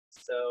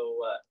So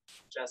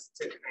just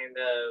to kind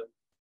of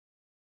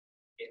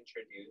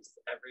introduce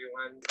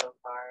everyone so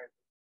far.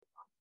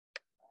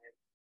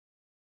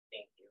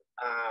 Thank you.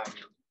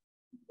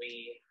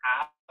 We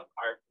have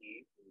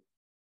RP.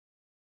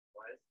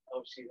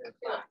 She's in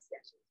class.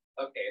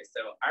 Okay,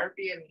 so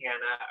RP and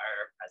Hannah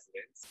are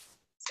presidents.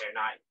 They're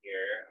not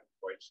here,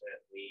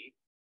 unfortunately.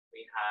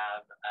 We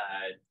have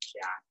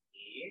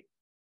Jackie,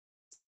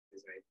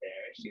 who's right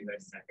there. She's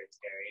our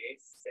secretary.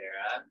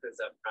 Sarah,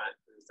 who's up front,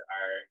 who's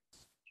our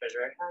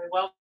treasurer. Hi,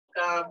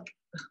 welcome.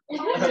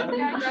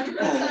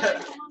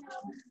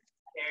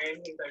 Karen,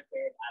 who's our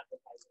paid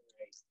advertising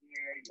right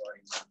here.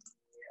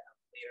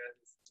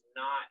 Leah's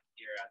not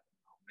here at the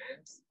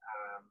moment.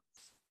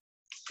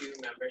 Two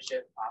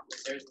membership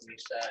officers,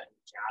 Misha and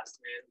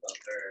Jasmine,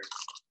 both are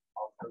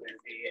also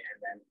busy, and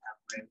then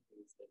Evelyn,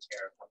 who's the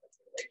chair of public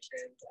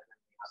relations, and then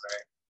we have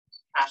our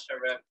Kasha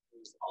rep,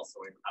 who's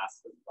also in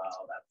class as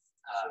well. That's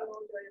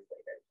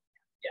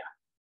yeah.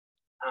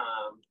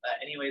 But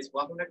anyways,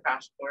 welcome to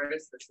Crash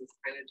Course. This is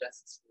kind of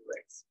just to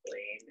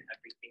explain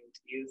everything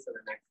to you. So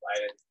the next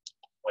slide is,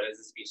 what is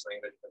a speech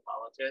language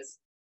pathologist?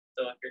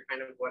 So if you're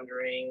kind of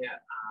wondering,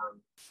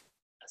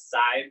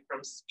 aside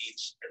from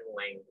speech and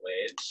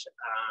language,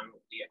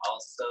 we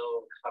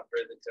also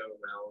cover the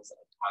domains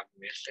of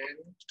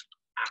cognition,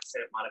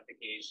 accent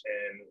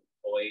modification,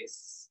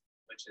 voice,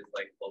 which is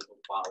like vocal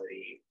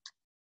quality,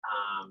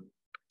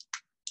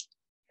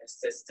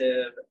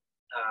 assistive,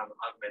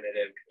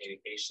 augmentative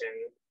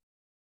communication.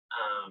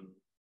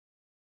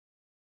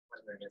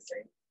 What am I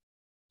missing?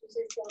 Did you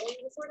say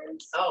swallowing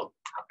disorders? Oh,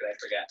 how could I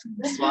forget?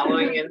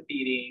 Swallowing and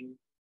feeding.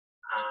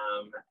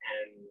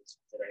 And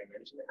did I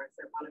mention the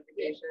accent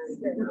modification?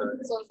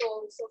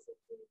 Social.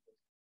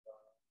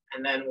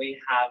 And then we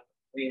have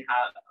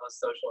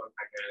social and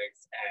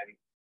pragmatics, and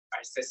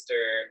our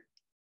sister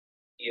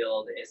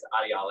field is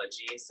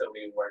audiology. So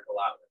we work a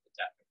lot with the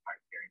deaf and hard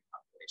hearing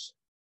population.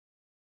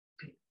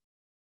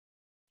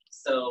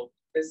 So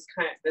this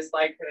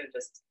slide kind of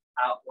just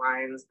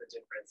outlines the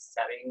different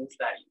settings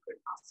that you could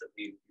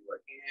possibly be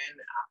working in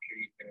after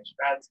you finish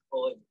grad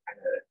school and kind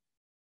of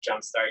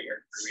jumpstart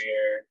your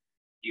career.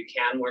 You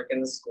can work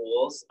in the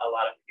schools. A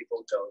lot of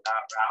people go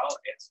that route.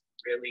 It's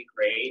really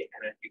great.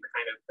 And if you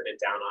kind of put it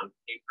down on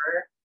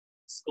paper,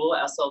 school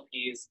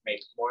SLPs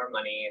make more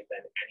money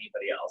than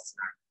anybody else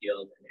in our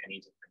field in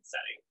any different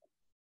setting.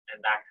 And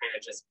that kind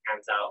of just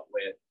pans out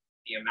with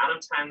the amount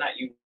of time that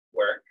you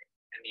work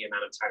and the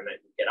amount of time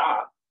that you get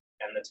off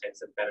and the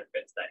types of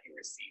benefits that you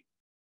receive.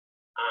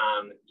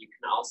 You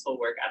can also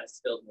work at a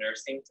skilled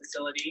nursing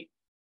facility.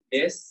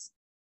 This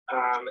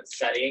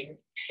setting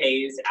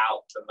pays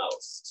out the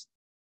most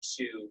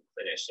to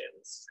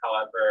clinicians.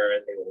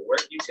 However, they will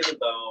work you to the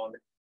bone.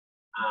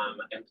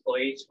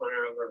 Employee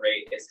turnover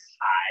rate is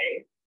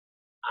high.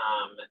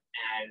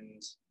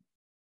 And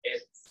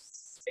if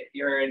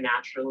you're a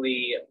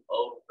naturally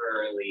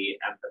overly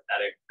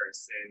empathetic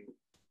person,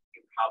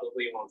 you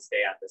probably won't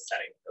stay at the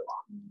setting for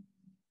long.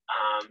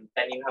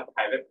 Then you have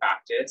private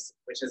practice,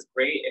 which is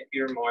great if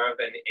you're more of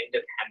an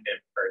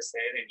independent person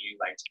and you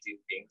like to do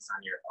things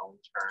on your own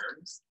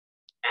terms.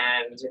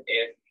 And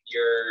if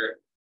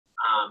you're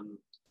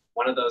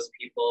one of those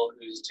people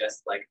who's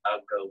just like a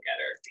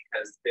go-getter,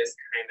 because this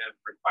kind of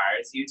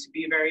requires you to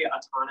be very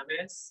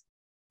autonomous.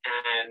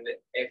 And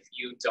if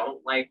you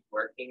don't like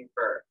working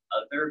for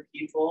other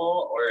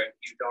people, or if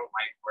you don't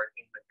like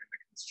working within the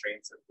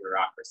constraints of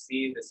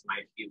bureaucracy, this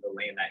might be the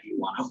lane that you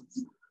want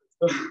to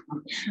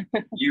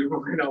you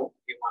want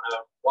to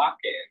walk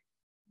in.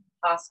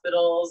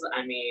 Hospitals,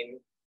 I mean,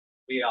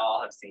 we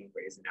all have seen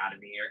Grey's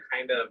Anatomy, or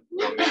kind of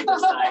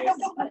romanticized.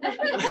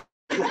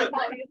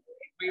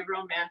 We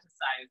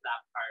romanticize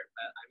that part,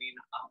 but I mean,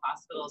 a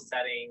hospital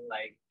setting,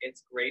 like,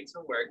 it's great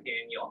to work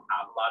in. You'll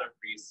have a lot of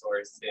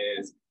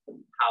resources.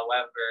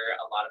 However,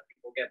 a lot of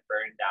people get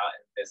burned out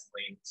in this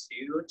lane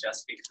too,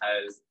 just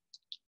because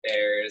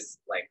there's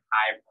like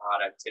high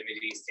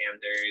productivity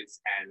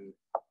standards, and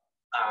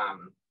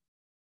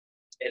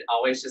it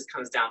always just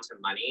comes down to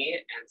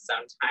money. And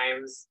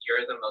sometimes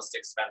you're the most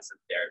expensive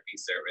therapy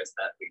service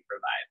that we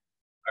provide,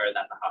 or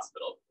that the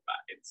hospital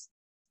provides.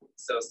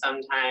 So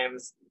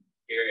sometimes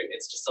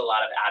it's just a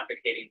lot of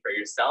advocating for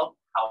yourself.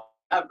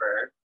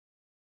 However,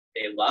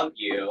 they love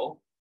you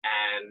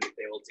and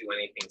they will do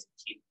anything to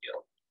keep you.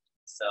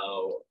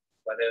 So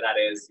whether that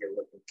is you're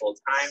working full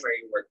time or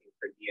you're working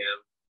per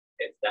diem,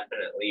 it's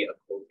definitely a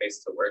cool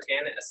place to work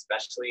in,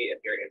 especially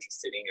if you're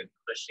interested in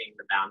pushing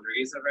the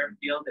boundaries of our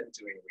field and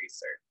doing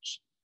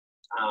research.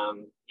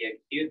 The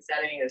acute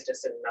setting is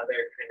just another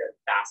kind of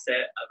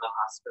facet of a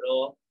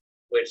hospital,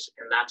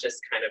 and that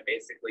just kind of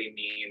basically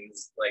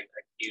means, like,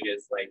 acute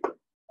is like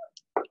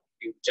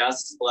you've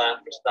just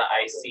left the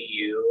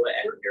ICU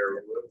and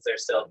your wounds are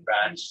still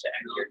fresh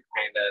and you're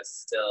kind of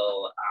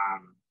still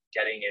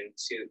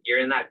you're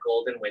in that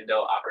golden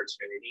window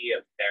opportunity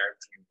of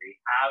therapy and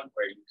rehab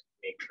where you can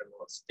make the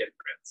most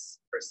difference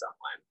for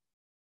someone.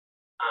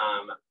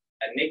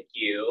 A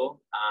NICU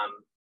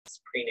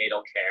is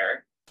prenatal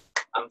care.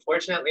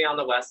 Unfortunately, on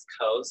the West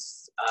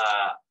Coast,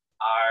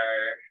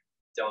 our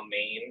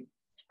domain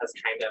has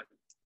kind of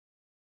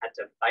had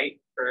to fight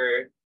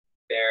for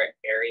their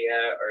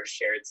area or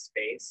shared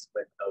space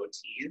with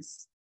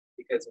OTs,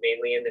 because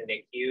mainly in the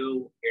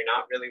NICU, you're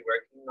not really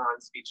working on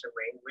speech and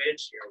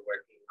language, you're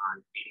working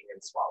on feeding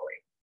and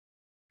swallowing.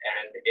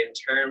 And in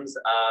terms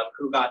of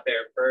who got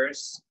there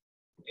first,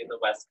 in the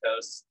West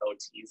Coast,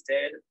 OTs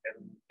did.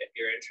 And if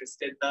you're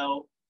interested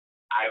though,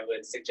 I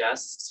would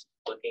suggest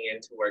looking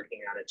into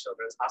working at a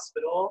children's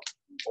hospital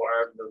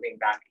or moving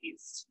back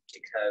east,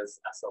 because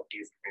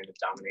SLPs kind of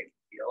dominate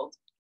the field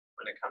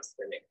when it comes to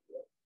the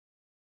NICU.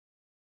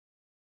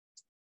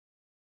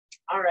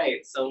 All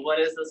right, so what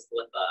is a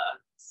SLHA?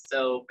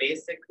 So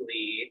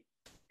basically,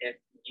 if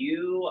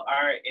you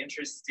are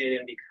interested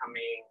in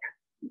becoming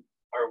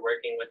or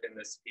working within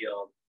this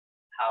field,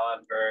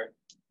 however,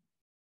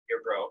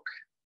 you're broke,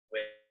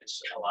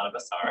 which a lot of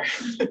us are.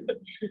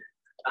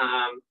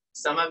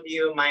 Some of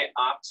you might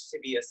opt to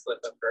be a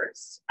SLHA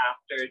first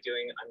after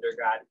doing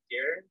undergrad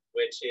here,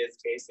 which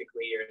is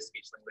basically your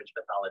speech language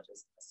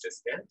pathologist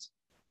assistant.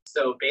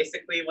 So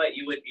basically what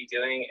you would be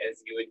doing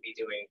is you would be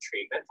doing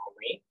treatment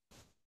only,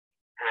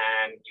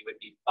 and you would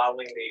be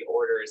following the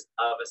orders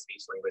of a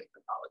speech language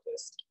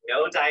pathologist.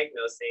 No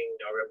diagnosing,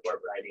 no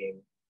report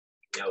writing,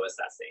 no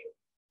assessing,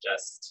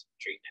 just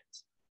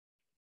treatment.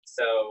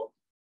 So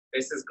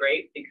this is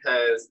great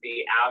because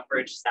the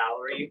average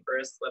salary for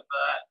a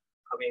SLHA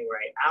coming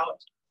right out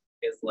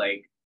is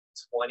like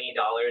 $20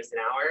 an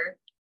hour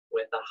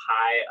with a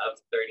high of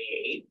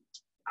 38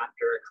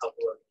 after a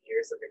couple of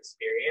years of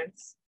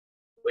experience,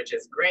 which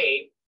is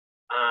great.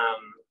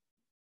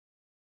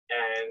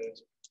 And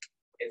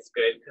it's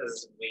good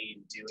because we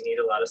do need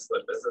a lot of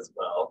SLHAs as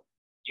well.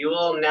 You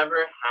will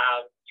never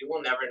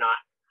not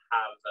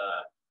have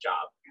a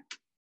job,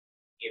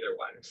 either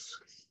one.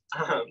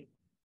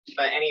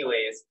 But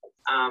anyways,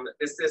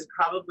 this is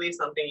probably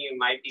something you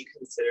might be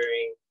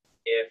considering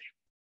if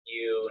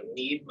you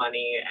need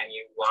money and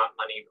you want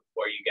money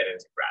before you get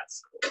into grad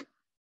school.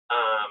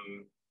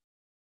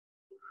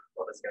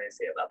 What was I going to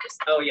say about this?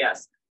 Oh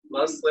yes,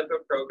 most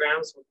SLHA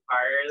programs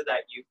require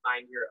that you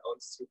find your own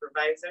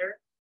supervisor.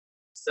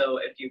 So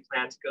if you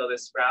plan to go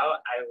this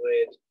route, I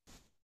would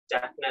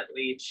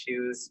definitely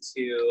choose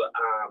to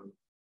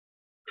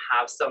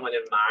have someone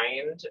in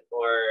mind,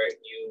 or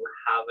you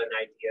have an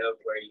idea of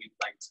where you'd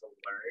like to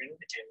learn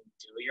and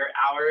do your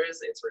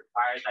hours. It's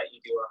required that you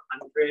do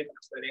 100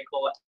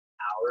 clinical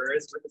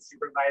hours with a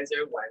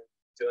supervisor when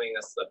doing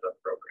a SLHA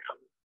program.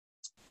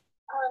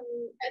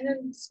 And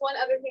then just one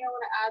other thing I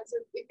want to add,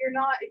 so if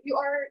you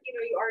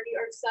already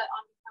are set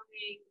on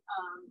becoming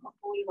a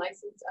fully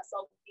licensed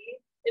SLP,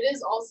 it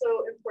is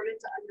also important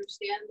to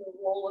understand the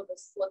role of a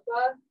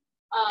SLHA.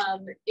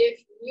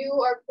 If you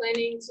are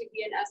planning to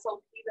be an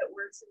SLP that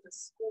works in the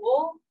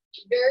school,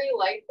 very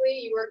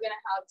likely you are going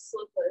to have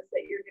SLHAs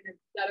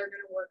that are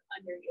going to work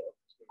under you.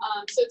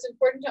 So it's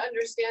important to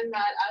understand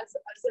that as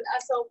an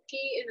SLP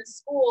in a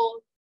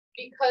school,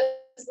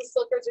 because the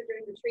SLHAs are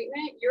doing the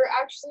treatment, you're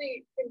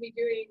actually going to be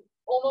doing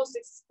almost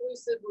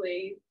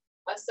exclusively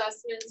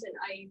assessments and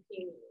IEP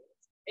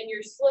meetings, and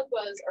your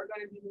SLHAs are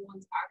going to be the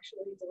ones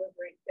actually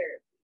delivering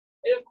therapy.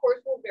 It of course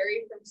will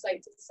vary from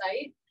site to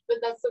site, but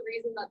that's the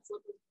reason that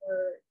SLHAs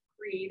were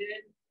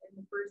created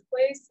in the first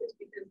place, is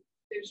because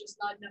there's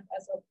just not enough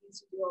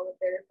SLPs to do all the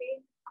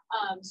therapy.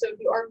 So if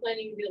you are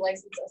planning to be a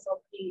licensed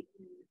SLP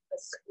in a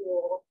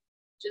school,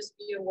 just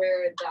be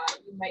aware that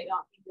you might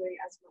not be doing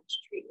as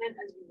much treatment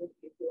as you would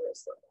be if you were a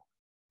SLHA.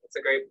 It's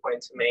a great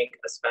point to make,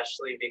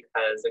 especially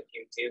because if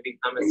you do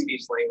become a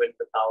speech language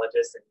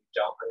pathologist and you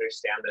don't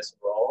understand this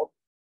role,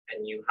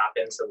 and you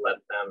happen to let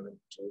them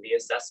do the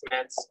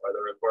assessments or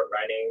the report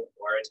writing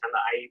or attend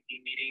the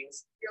IEP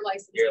meetings, your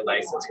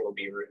license will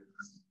be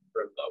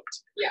revoked.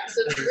 Yeah,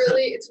 so it's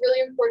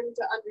really important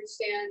to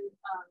understand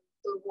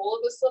the role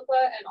of the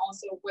SLHA and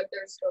also what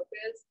their scope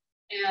is,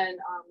 and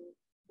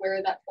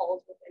where that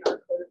falls within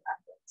our code of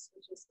ethics,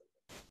 which is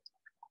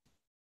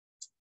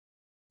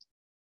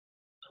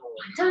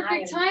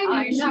perfect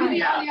timing. You're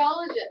the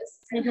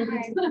audiologist.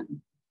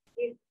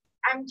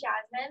 I'm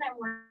Jasmine. I'm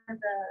one of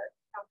the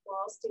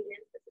doctoral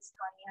students at the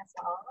CSUN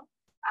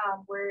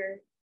NSSLHA. We're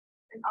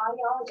an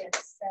audiologist,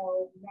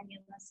 so many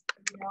of us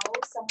know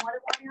somewhat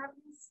of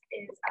audiologists.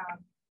 Is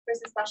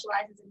person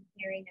specializes in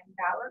hearing and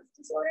balance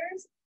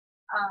disorders.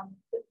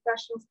 The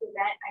professionals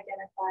prevent,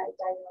 identify,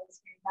 diagnose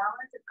hearing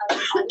balance and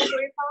other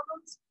auditory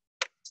problems.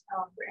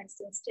 For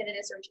instance,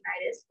 tinnitus or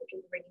tinnitus, which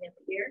is ringing in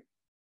the ear.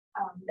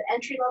 The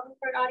entry level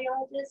for an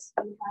audiologist,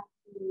 you have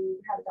to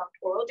have a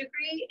doctoral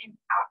degree, and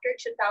after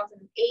 2008,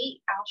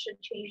 ALSHA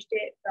changed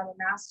it from a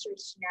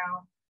master's to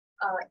now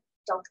a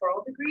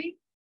doctoral degree.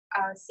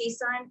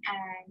 CSUN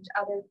and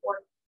other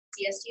 4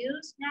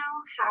 CSUs now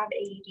have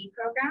AED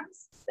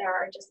programs that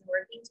are just in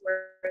workings.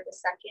 We're the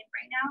second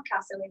right now.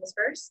 Casa was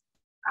first.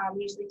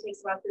 Usually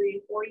takes about 3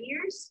 to 4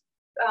 years,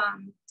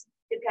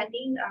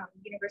 depending.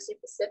 University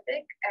of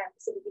Pacific and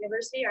Pacific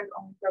University are the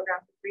only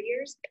program for 3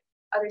 years.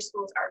 Other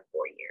schools are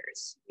 4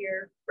 years.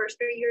 Your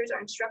first 3 years are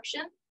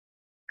instruction,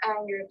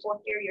 and your fourth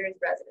year is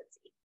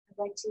residency.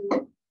 I'd like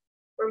to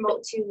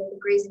remote to the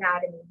Grey's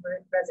Anatomy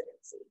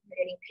residency. You're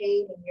getting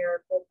paid and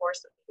you're full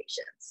force with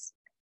patients.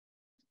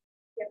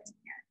 Yep.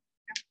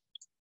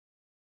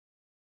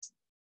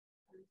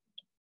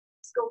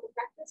 Scope of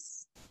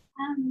practice.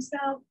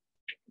 So,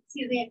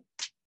 excuse me.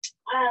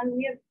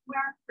 We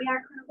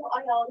are clinical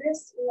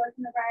audiologists. We work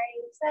in a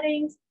variety of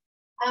settings.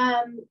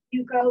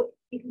 You can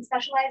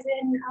specialize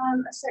in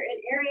a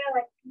certain area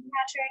like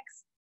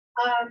pediatrics,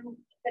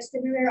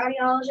 vestibular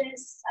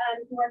audiologists.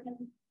 You can work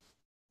in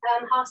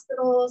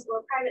hospitals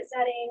or private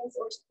settings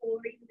or school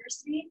or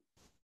university.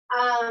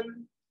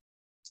 And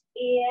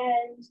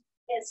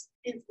it's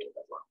in sleep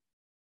as well.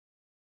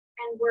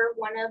 And we're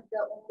one of the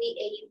only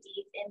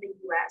AUDs in the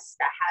US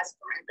that has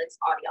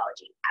forensics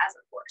audiology as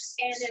a course.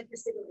 And a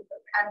vestibular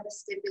program. And a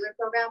vestibular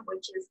program,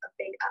 which is a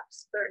big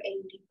ups for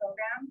AUD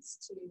programs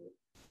to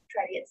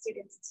try to get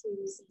students to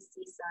see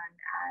CSUN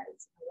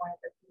as one of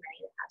the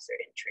many that have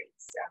certain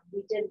traits.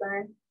 We did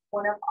learn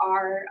one of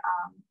our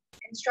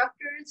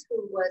instructors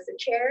who was a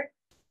chair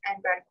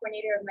and grad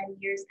coordinator of many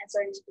years and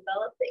started to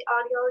develop the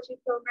audiology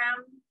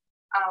program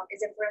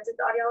is a forensic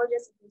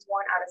audiologist. He's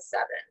 1 out of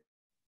 7.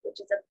 Which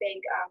is a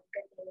big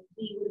good thing.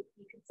 He would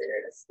be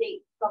considered a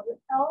state public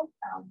health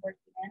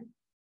working in.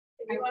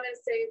 If you want to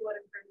say what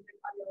a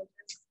forensic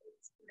audiologist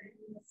is.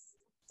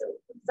 So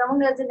someone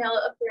who doesn't know,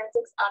 a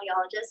forensics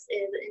audiologist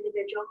is an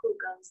individual who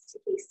goes to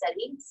case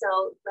study.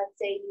 So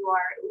let's say you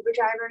are an Uber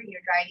driver and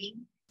you're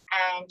driving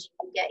and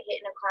you get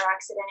hit in a car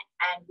accident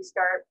and you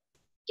start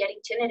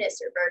getting tinnitus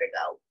or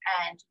vertigo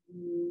and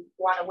you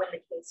want to win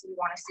the case. You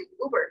want to sue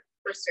Uber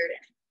for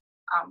certain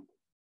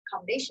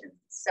accommodations.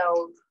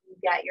 So you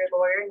get your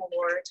lawyer and the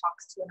lawyer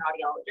talks to an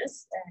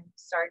audiologist and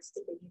starts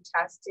to give you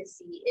tests to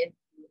see if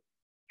you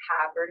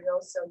have vertigo.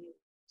 So you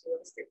do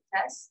a sleep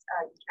test.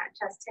 You can't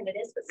test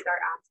tinnitus, but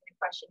start asking a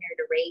questionnaire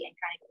to rate and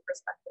kind of get a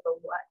perspective of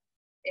what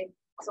if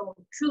someone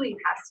truly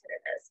has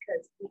tinnitus,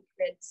 because we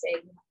could say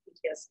you have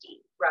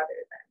PTSD rather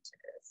than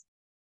tinnitus.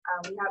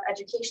 We have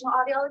educational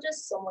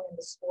audiologists, someone in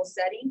the school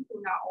setting who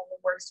not only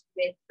works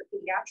with the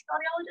pediatric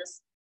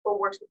audiologist,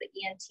 but works with the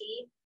ENT,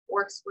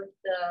 works with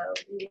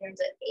we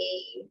learned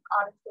a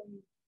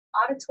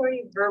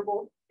auditory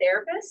verbal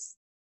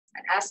therapist,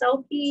 an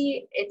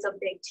SLP. It's a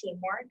big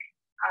teamwork.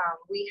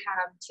 We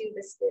have 2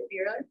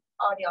 vestibular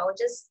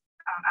audiologists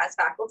as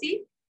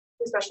faculty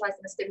who specialize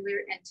in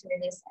vestibular and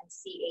tinnitus and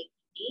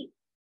CAPD,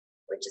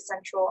 which is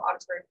central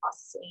auditory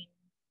processing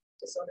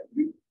disorder.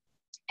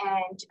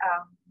 And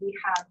we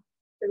have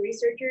the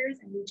researchers,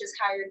 and we just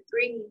hired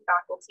 3 new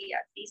faculty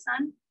at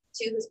CSUN,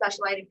 2 who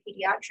specialize in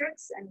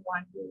pediatrics and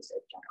 1 who's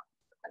a general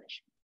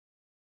clinician.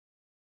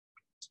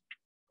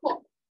 Cool.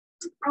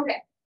 Okay.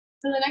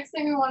 So the next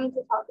thing we wanted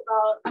to talk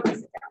about, I'm gonna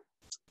sit down,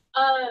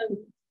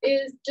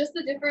 is just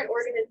the different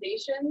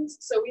organizations.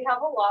 So we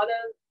have a lot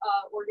of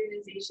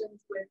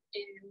organizations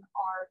within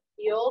our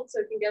field,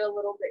 so it can get a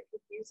little bit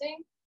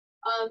confusing.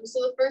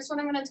 So the first one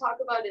I'm going to talk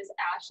about is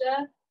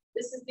ASHA.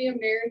 This is the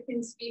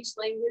American Speech,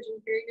 Language,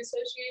 and Hearing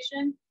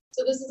Association.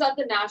 So this is at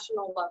the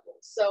national level.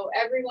 So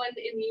everyone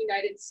in the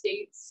United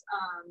States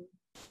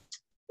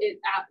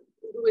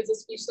who is a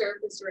speech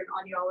therapist or an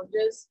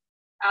audiologist,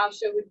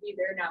 ASHA would be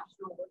their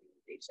national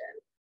organization.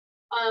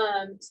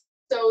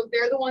 So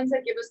they're the ones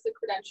that give us the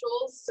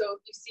credentials. So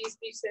if you see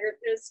speech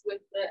therapists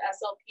with the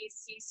SLP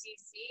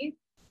CCC,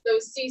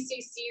 those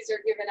CCCs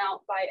are given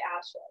out by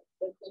ASHA,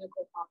 the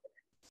clinical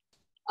competence.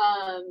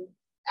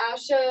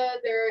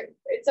 ASHA,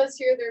 it says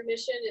here their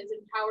mission is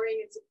empowering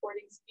and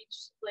supporting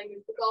speech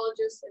language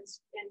pathologists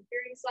and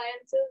hearing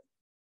sciences.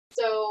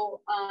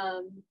 So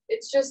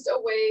it's just a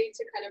way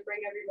to kind of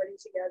bring everybody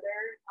together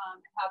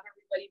and have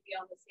everybody be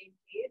on the same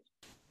page.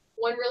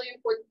 One really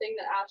important thing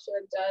that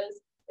ASHA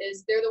does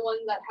is they're the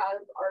one that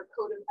have our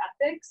code of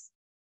ethics.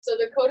 So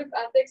the code of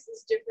ethics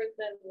is different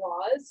than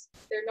laws.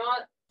 They're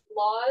not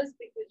laws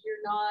because you're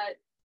not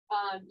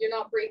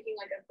breaking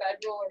like a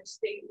federal or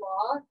state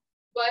law.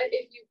 But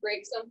if you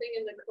break something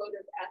in the code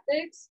of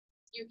ethics,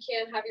 you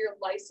can have your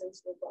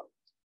license revoked.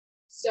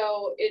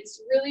 So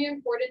it's really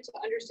important to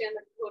understand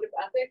the code of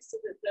ethics so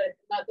that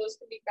those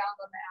can be found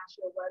on the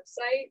ASHA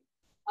website.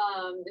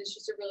 It's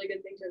just a really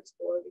good thing to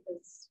explore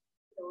because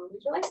you don't want to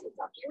lose your license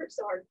after you work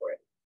so hard for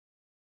it.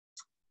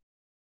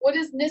 What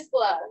is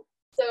NSSLHA?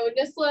 So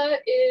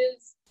NSSLHA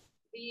is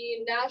the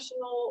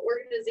National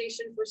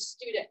Organization for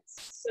Students.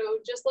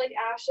 So just like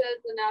ASHA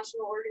is the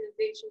National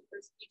Organization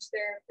for Speech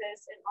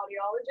Therapists and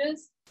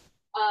Audiologists,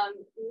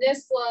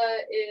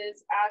 NSSLHA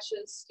is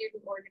ASHA's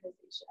student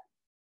organization.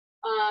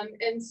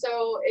 And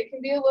so it can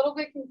be a little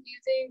bit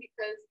confusing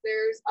because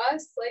there's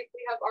us, like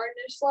we have our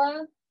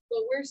NSSLHA,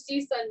 but we're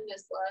CSUN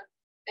NSSLHA,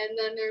 and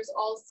then there's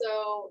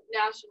also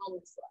National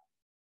NSSLHA.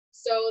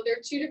 So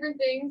they're 2 different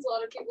things. A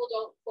lot of people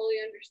don't fully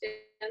understand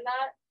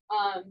that.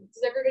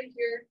 Does everybody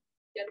here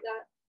get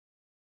that?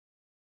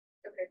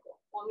 Okay, cool.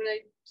 Well, I'm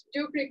gonna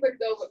do it pretty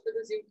quick though, but for the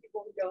Zoom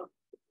people who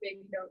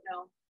maybe don't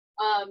know.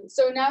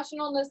 So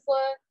National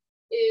NSSLHA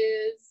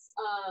is,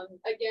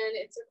 again,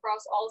 it's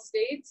across all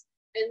states.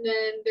 And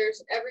then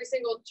there's every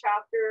single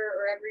chapter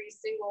or every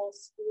single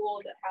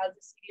school that has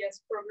a CDS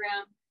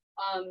program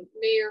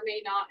may or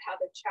may not have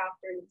a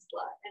chapter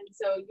NSSLHA. And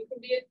so you can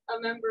be a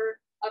member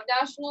of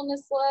National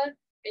NSSLHA,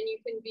 and you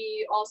can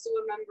be also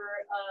a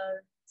member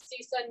of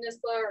CSUN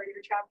NSSLHA or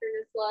your chapter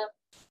NSSLHA,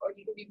 or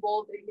you can be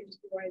both, or you can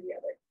just be one or the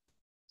other.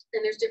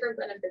 And there's different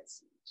benefits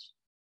to each.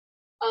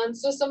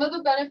 So some of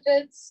the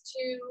benefits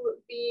to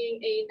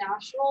being a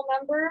national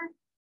member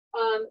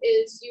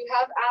is you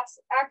have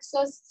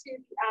access to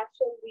the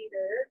ASHA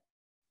leader,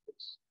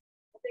 which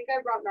I think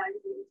I brought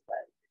magazines,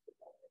 but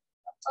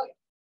okay.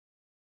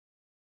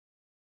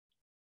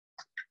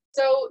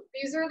 So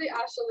these are the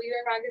ASHA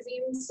leader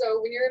magazines.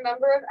 So when you're a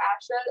member of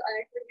ASHA,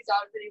 I put these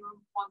out if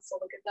anyone wants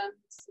to look at them,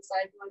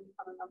 decide if you want to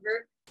become a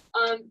member.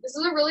 This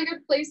is a really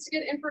good place to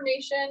get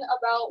information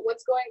about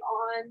what's going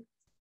on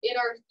in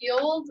our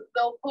field.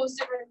 They'll post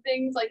different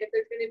things, like if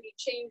there's going to be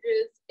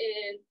changes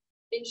in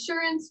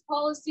insurance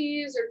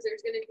policies, or if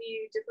there's going to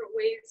be different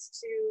ways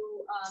to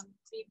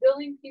be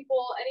billing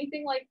people,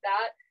 anything like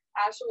that.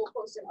 ASHA will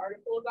post an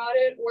article about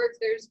it. Or if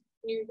there's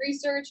new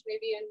research,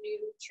 maybe a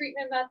new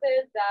treatment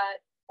method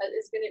that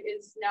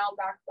is now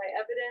backed by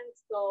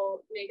evidence,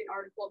 they'll make an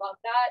article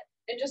about that.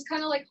 And just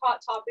kind of like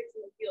hot topics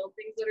in the field,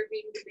 things that are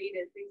being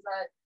debated, things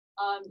that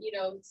you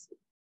know,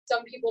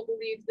 some people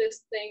believe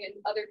this thing and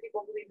other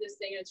people believe this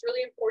thing. And it's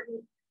really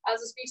important as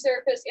a speech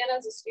therapist and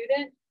as a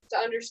student to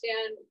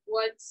understand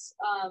what's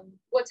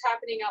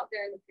happening out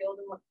there in the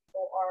field and what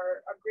people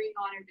are agreeing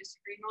on or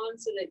disagreeing on,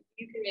 so that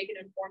you can make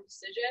an informed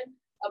decision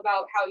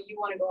about how you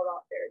want to go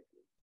about therapy.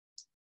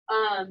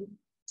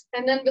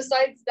 And then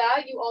besides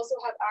that, you also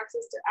have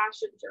access to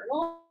ASHA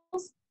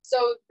journals.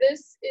 So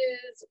this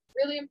is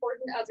really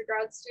important as a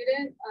grad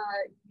student.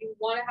 You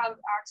want to have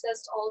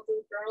access to all of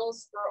those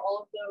journals for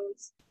all of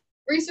those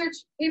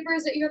research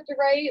papers that you have to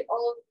write.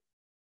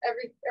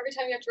 Every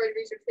time you have to write a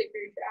research paper,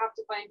 you have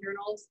to find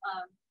journals.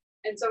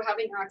 And so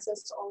having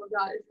access to all of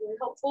that is really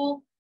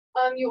helpful.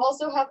 You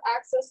also have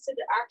access to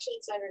the Action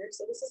Center.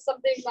 So this is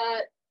something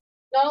that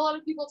not a lot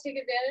of people take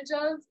advantage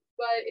of,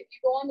 but if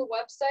you go on the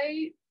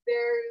website,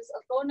 there's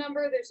a phone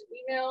number, there's an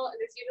email, and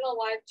there's even a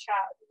live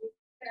chat. You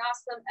can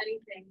ask them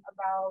anything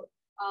about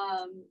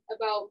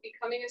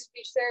becoming a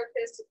speech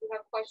therapist. If you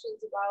have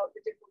questions about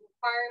the different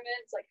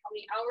requirements, like how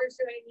many hours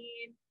do I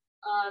need?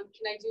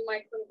 Can I do my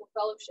clinical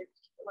fellowship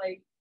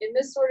like in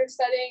this sort of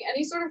setting?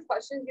 Any sort of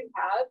questions you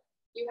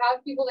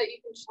have people that you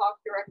can talk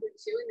directly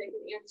to, and they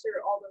can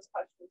answer all those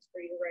questions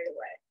for you right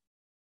away.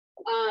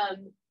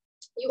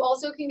 You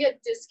also can get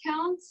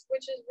discounts,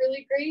 which is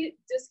really great.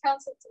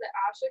 Discounts up to the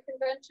ASHA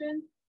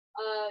convention.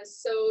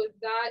 So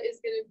that is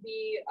going to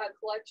be a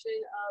collection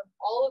of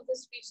all of the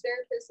speech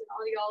therapists and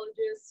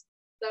audiologists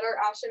that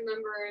are ASHA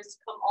members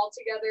come all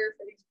together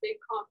for these big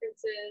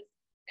conferences.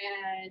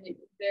 And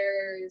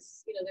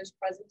there's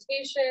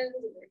presentations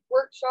and there's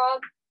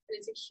workshops, and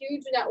it's a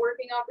huge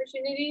networking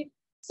opportunity.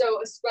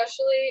 So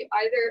especially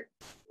either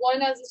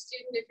one as a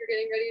student, if you're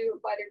getting ready to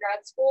apply to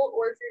grad school,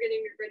 or if you're getting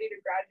ready to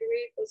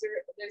graduate,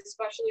 there's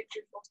especially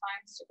crucial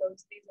times to go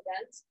to these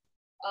events,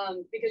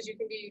 because you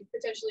can be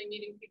potentially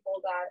meeting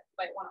people that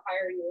might want to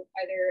hire you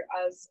either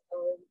as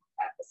a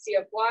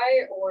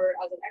CFY or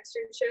as an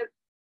externship,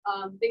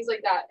 things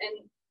like that.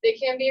 And they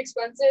can be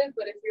expensive,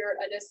 but if you're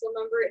a NSSLHA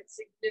member, it's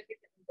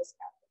significantly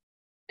discounted.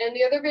 And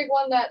the other big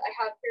one that I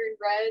have here in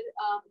red,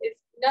 if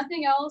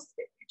nothing else,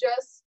 if you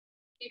just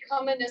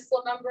become a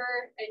NSSLHA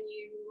member and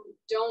you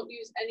don't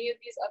use any of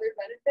these other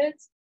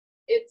benefits,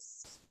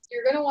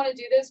 you're going to want to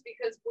do this,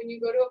 because when you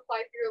go to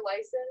apply for your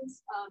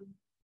license,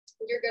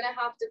 you're going to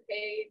have to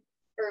pay,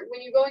 or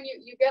when you go and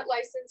you get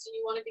licensed and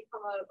you want to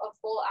become a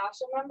full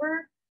ASHA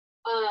member,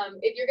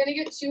 if you're going to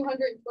get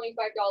 $225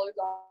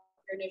 off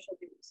your initial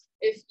dues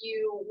if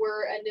you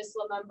were a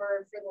NSSLHA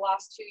member for the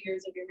last 2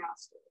 years of your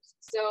master's.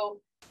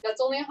 So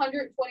that's only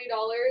 $120,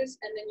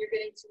 and then you're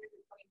getting $225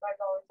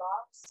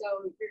 off.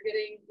 So you're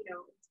getting,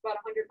 it's about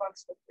 $100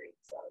 for free.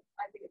 So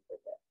I think it's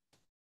worth it.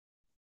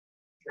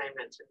 Can I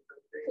mention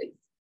something? Please.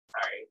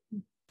 Sorry.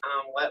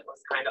 What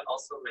was kind of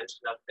also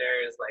mentioned up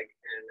there is like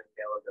an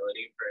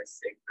availability for a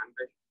SIG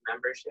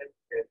membership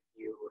if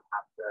you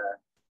have the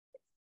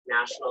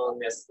National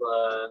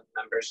NSSLHA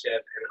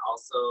membership, and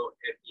also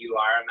if you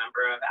are a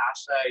member of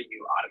ASHA,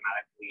 you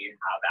automatically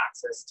have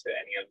access to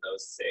any of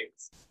those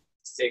SIGs.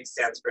 SIG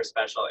stands for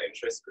Special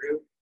Interest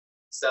Group.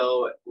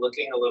 So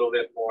looking a little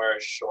bit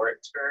more short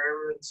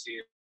term to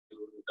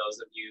those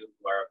of you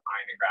who are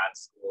applying to grad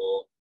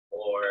school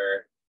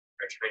or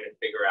are trying to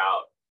figure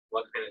out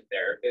what kind of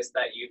therapist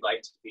that you'd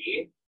like to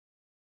be,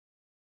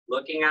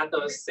 looking at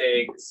those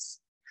SIGs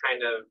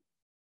kind of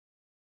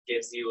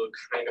gives you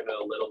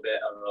a little bit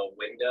of a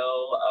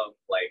window of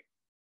like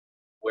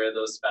where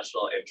those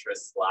special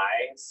interests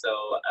lie. So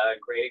a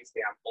great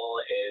example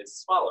is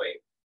swallowing.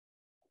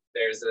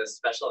 There's a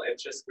special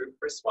interest group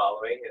for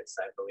swallowing. It's,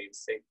 I believe,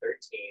 SIG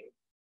 13.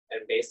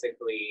 And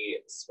basically,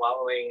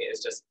 swallowing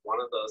is just one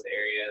of those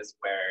areas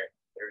where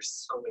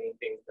there's so many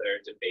things that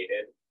are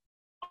debated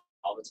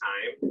all the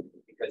time,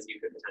 because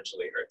you could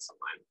potentially hurt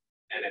someone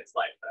and it's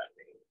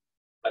life-threatening.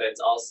 But it's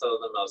also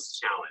the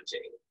most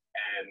challenging.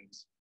 And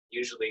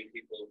usually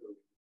people who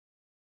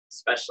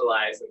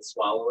specialize in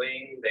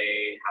swallowing,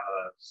 they have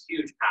a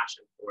huge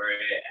passion for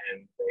it,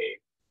 and they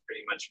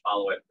pretty much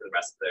follow it for the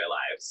rest of their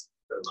lives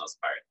for the most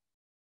part.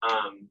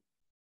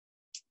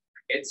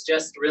 It's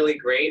just really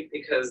great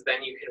because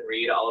then you can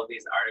read all of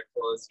these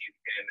articles, you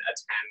can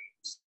attend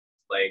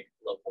like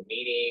local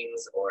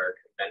meetings or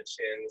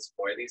conventions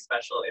for these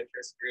special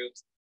interest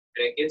groups,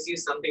 and it gives you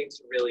something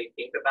to really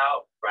think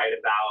about, write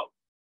about,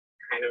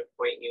 kind of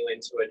point you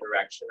into a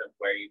direction of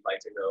where you'd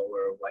like to go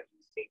or what you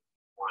think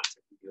you want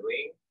to be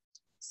doing.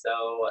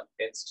 So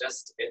it's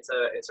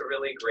a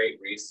really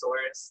great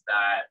resource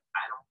that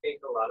I don't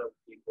think a lot of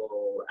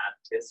people at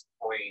this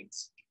point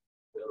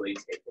really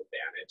take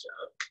advantage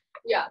of.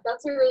 Yeah,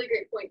 that's a really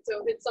great point.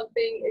 So if it's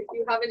something, if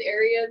you have an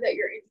area that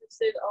you're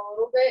interested a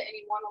little bit and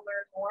you want to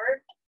learn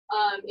more,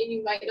 and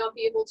you might not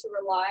be able to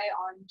rely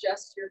on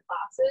just your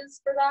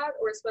classes for that,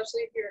 or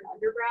especially if you're an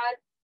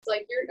undergrad, it's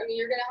like you're going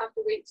to have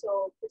to wait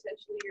till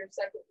potentially your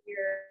second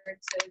year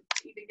to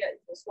even get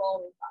into a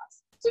swallowing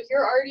class. So if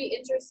you're already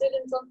interested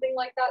in something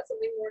like that,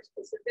 something more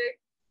specific,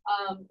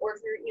 or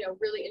if you're,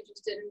 really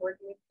interested in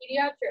working with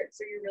pediatrics,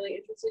 or you're really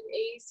interested in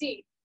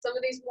AEC, some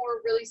of these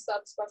more really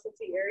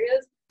subspecialty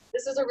areas,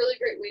 this is a really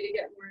great way to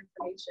get more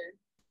information.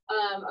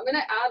 I'm going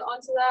to add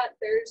on to that.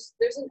 There's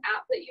an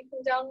app that you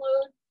can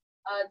download.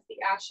 It's the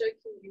ASHA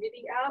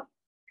community app.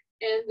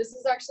 And this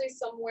is actually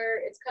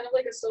somewhere, it's kind of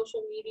like a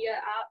social media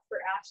app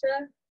for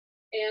ASHA.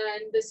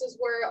 And this is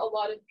where a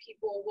lot of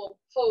people will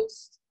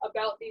post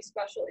about these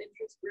special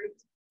interest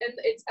groups. And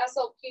it's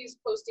SLPs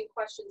posting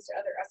questions to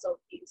other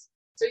SLPs.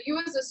 So you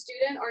as a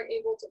student aren't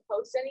able to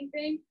post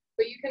anything,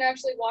 but you can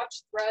actually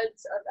watch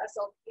threads of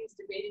SLPs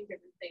debating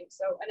different things.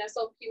 So an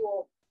SLP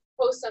will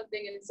post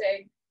something and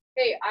say,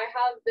 hey, I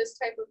have this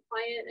type of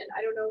client and I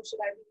don't know,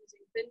 should I be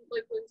using thin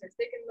liquids or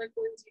thickened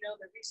liquids?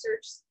 The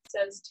research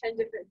says 10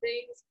 different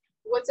things.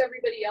 What's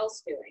everybody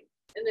else doing?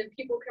 And then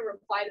people can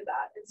reply to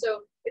that. And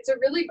so it's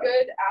a really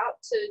good app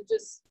to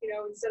just,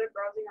 instead of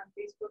browsing on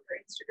Facebook or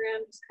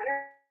Instagram, just kind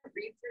of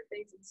read through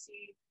things and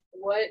see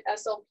what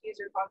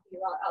SLPs are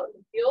talking about out in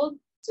the field.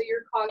 So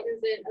you're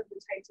cognizant of the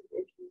types of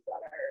issues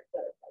that are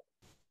present.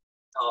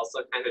 I'll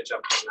also kind of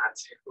jump on that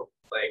too.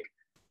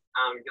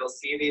 You'll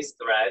see these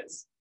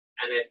threads,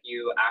 and if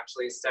you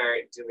actually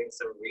start doing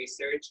some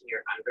research in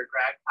your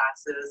undergrad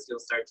classes, you'll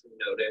start to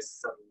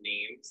notice some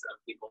names of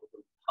people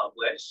who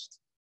published.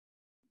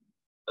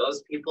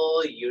 Those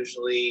people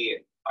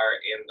usually are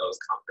in those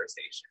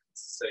conversations.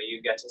 So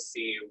you get to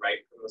see right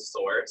from the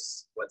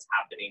source what's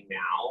happening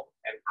now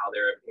and how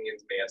their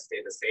opinions may have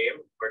stayed the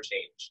same or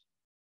changed.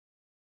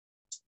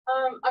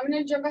 I'm going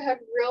to jump ahead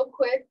real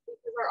quick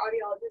because our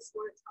audiologists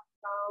want to talk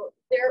about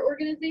their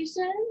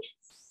organization.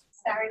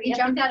 Sorry, we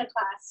jumped out of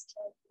class.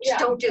 Yeah.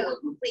 Don't do it.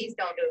 Please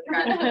don't do it.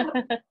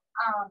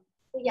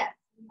 But yes,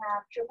 we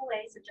have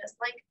AAA, so just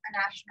like a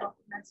national,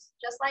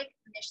 just like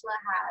NSSLHA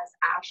has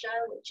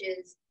ASHA, which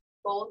is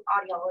both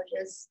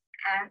audiologists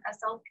and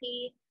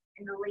SLP.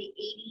 In the late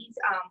 80s,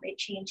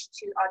 it changed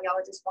to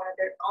audiologists wanted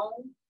their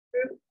own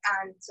group,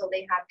 and so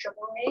they have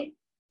AAA,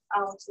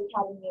 which is the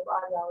Academy of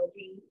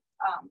Audiology,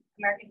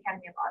 American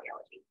Academy of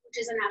Audiology, which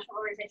is a national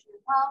organization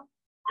as well.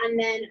 And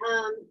then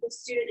the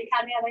Student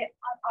Academy of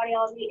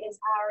Audiology is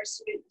our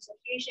student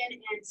association,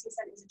 and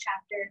CSUN is a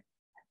chapter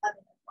of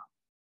it as well.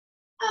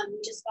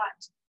 We just got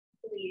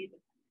deleted.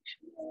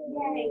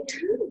 Yay.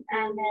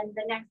 And then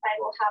the next slide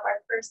we'll have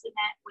our first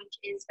event, which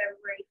is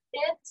February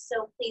 5th.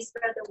 So please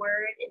spread the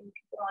word, and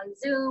people on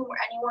Zoom or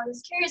anyone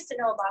who's curious to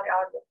know about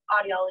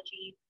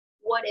audiology.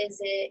 What is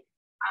it?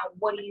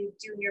 What do you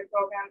do in your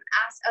program?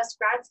 Ask us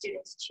grad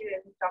students too,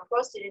 and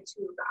doctoral students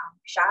who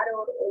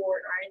shadowed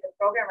or are in the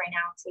program right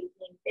now,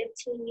 taking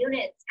 15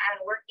 units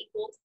and work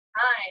equal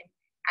time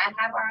and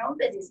have our own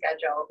busy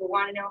schedule. We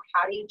want to know,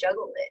 how do you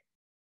juggle it?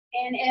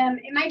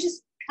 And it might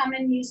just come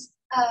in use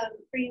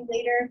for you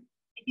later.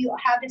 If you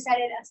have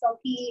decided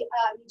SLP,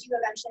 you do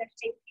eventually have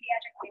to take a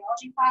pediatric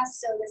audiology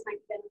class, so this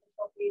might be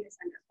beneficial for you to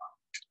send as well.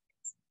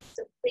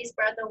 So please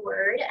spread the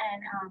word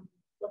and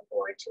look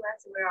forward to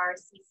us. We are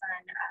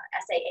CSUN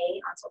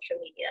SAA on social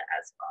media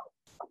as well.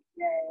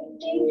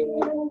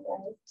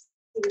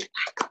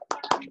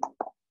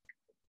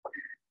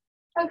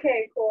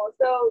 Okay, cool.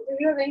 So do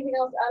you have anything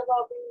else to add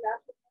about being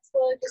national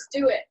principal? Just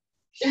do it.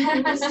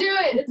 Just do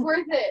it. It's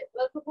worth it.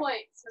 That's the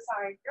point. So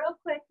sorry, real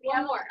quick, we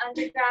have more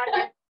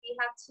undergraduate. We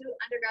have 2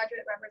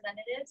 undergraduate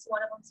representatives.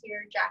 One of them's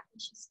here,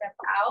 Jackie. She stepped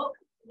out.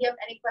 If you have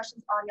any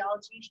questions on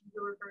audiology, you can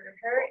refer to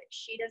her. If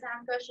she doesn't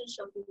have questions,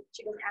 she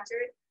doesn't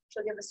answer it,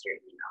 she'll give us your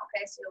email,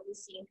 okay? So you'll be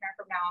seeing her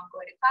from now on,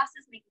 going to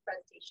classes, making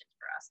presentations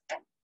for us,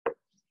 okay?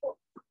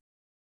 Cool.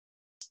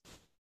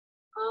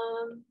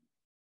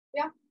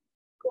 Yeah,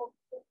 cool.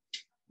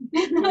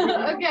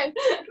 Okay.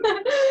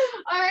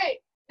 All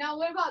right. Now,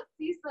 what about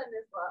CSUN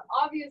NSSLHA?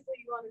 Obviously,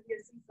 you want to be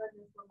a CSUN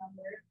NSSLHA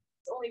member.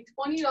 It's only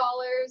 $20.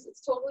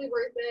 It's totally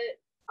worth it.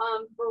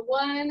 For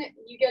one,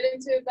 you get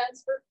into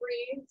events for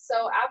free.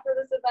 So after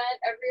this event,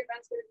 every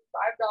event's going to be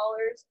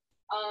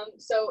 $5.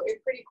 So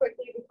it pretty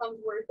quickly becomes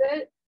worth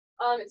it.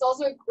 It's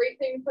also a great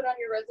thing to put on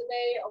your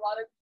resume. A lot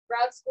of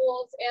grad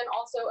schools and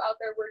also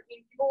out there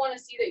working, people want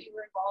to see that you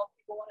were involved.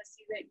 People want to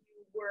see that you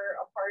were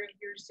a part of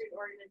your student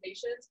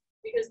organizations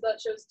because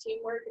that shows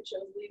teamwork, it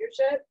shows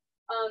leadership.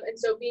 And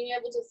so being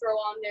able to throw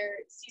on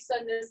their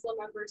CSUN NSSLHA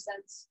member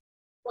since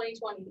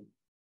 2020,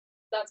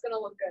 that's going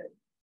to look good.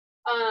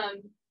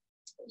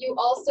 You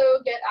also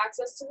get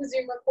access to the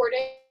Zoom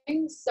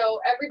recording. So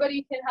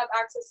everybody can have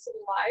access to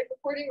the live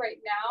recording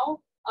right now.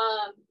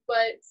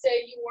 But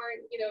say you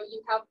weren't, you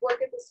have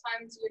work at this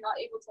time, so you're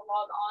not able to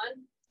log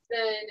on,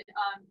 then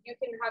you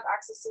can have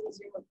access to the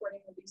Zoom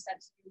recording that will be sent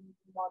to you. You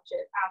can watch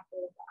it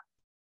after the fact.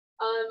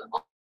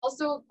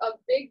 Also, a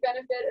big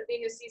benefit of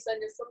being a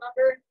CSUN NSSLHA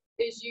member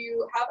is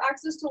you have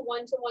access to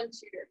one-to-one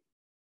tutoring.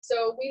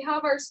 So we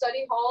have our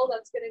study hall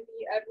that's going to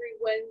be every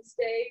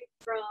Wednesday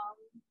from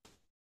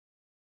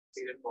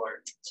 2 to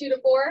 4. 2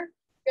 to 4.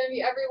 It's going to be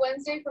every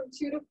Wednesday from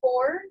 2 to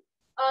 4.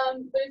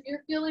 But if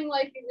you're feeling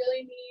like you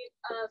really need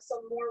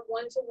some more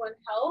one-to-one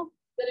help,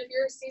 then if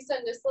you're a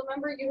CSUN NSSLHA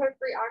member, you have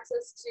free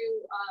access to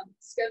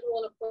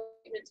schedule an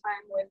appointment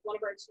time with one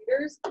of our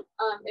tutors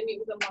and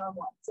meet with them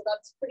one-on-one. So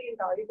that's pretty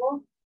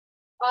invaluable.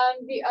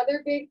 The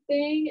other big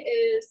thing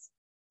is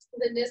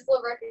the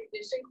NSSLHA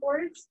recognition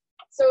cords.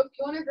 So if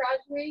you want to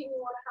graduate and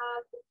you want to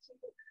have the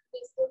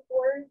NSSLHA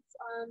cords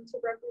to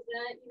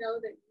represent,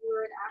 that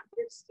you're an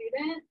active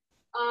student,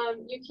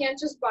 you can't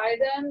just buy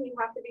them. You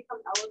have to become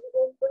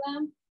eligible for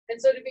them.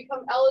 And so to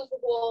become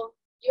eligible,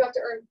 you have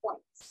to earn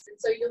points. And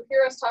so you'll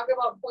hear us talk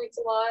about points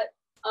a lot.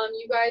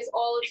 You guys,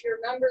 all of your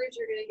members,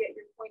 you're going to get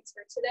your points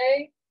for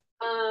today.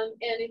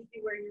 And if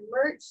you wear your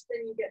merch,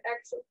 then you get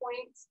extra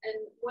points.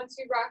 And once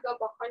you rack up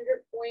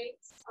 100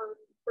 points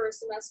for a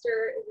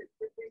semester, is it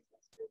for 3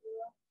 semesters?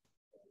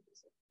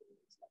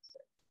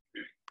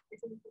 I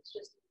think it's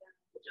just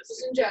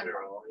in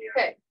general. Yeah.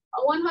 Okay,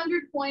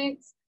 100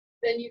 points,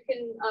 then you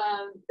can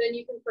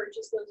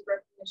purchase those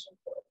recognition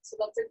cords. So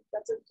that's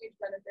a huge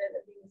benefit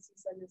of being a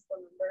CSUN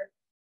NSSLHA member.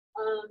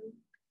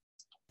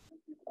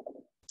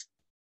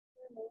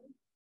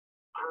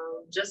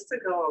 Just to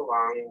go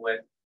along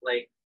with,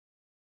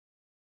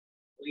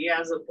 we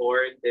as a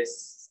board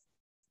this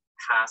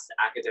past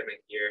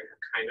academic year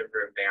have kind of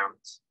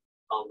revamped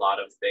a lot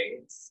of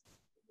things,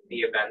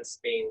 the events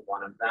being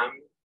one of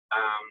them.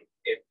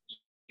 If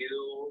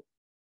you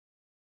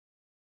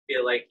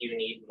feel like you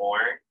need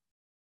more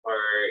or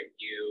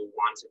you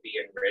want to be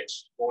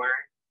enriched more,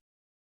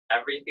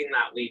 everything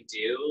that we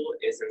do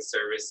is in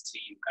service to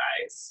you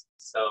guys.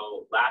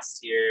 So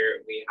last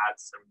year we had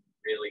some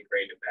really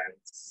great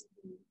events.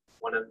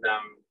 One of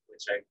them,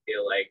 which I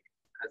feel like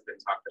has been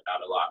talked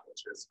about a lot,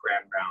 which was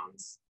Grand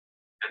Rounds.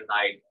 And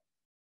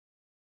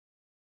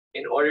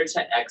in order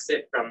to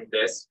exit from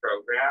this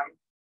program,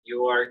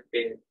 you are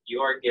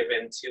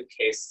given 2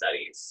 case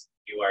studies.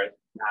 You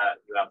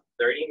have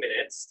 30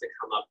 minutes to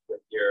come up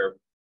with your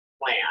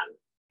plan.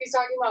 He's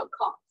talking about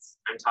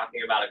comps. I'm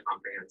talking about a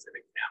comprehensive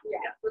exam.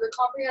 Yeah, for the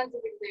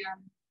comprehensive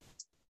exam.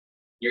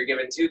 You're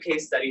given 2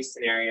 case study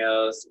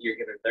scenarios. You're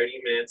given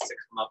 30 minutes to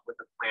come up with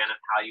a plan of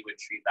how you would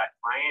treat that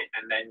client,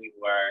 and then you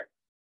are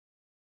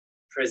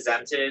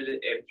presented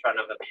in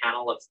front of a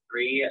panel of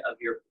 3 of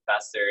your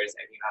professors,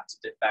 and you have to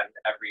defend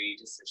every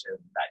decision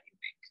that you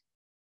make.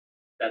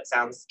 That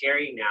sounds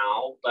scary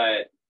now,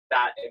 but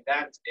that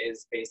event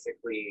is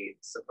basically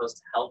supposed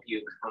to help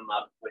you come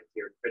up with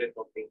your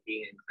critical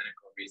thinking and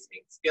clinical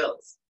reasoning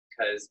skills.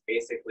 Because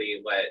basically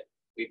what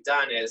we've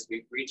done is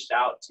we've reached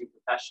out to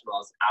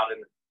professionals out in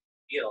the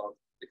field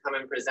to come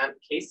and present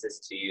cases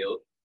to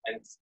you, and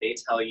they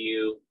tell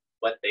you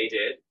what they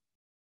did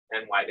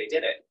and why they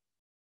did it.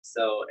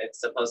 So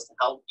it's supposed to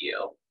help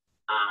you.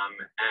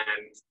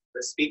 And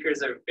the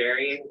speakers are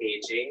very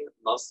engaging.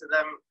 Most of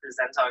them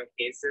present on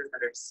cases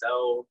that are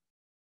so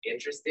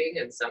interesting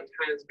and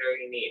sometimes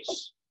very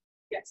niche.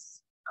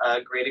 Yes.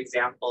 A great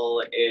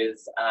example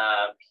is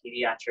a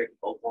pediatric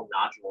vocal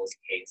nodules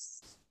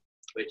case,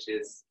 which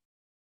is,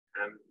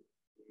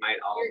 might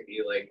all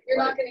be like, you're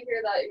not going to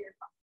hear that in your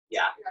phone.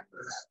 Yeah.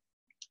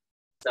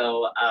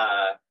 So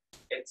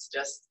it's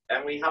just,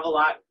 and we have a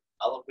lot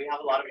of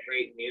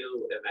great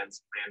new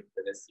events planned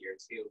for this year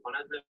too. One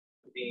of them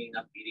being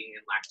a feeding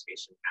and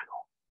lactation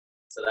panel.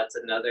 So that's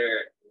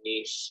another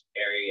niche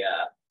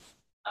area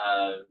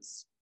of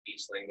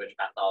speech language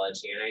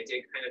pathology. And I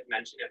did kind of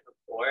mention it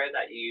before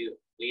that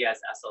we as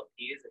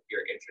SLPs, if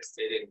you're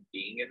interested in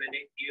being in the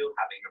NICU,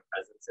 having a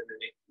presence in the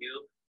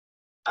NICU,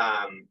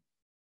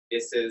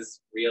 this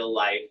is real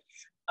life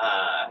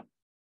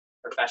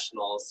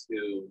professionals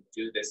who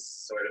do this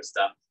sort of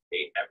stuff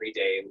every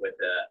day with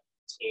a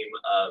team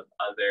of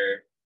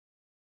other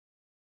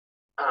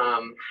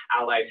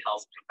allied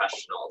health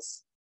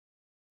professionals.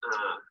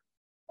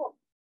 Cool.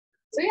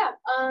 So yeah,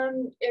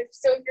 if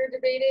you're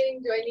debating,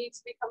 do I need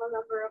to become a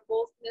member of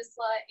both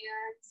NSSLHA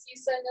and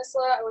CSUN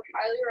NSSLHA, I would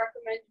highly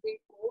recommend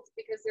doing both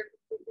because they're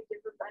completely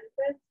different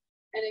benefits.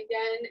 And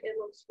again, it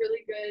looks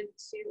really good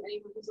to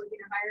anyone who's looking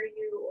to hire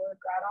you or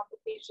grad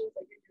applications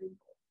that you're doing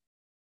both.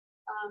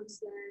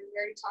 So then we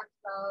already talked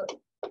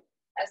about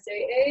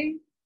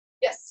SAA.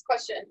 Yes,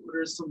 question. What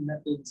are some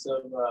methods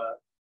of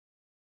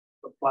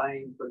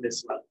applying for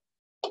NSSLHA?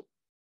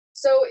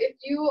 So if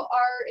you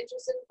are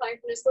interested in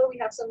applying for NSSLHA, we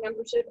have some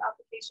membership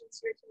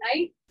applications here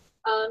tonight.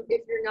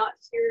 If you're not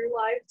here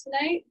live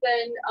tonight,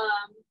 then,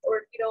 or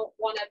if you don't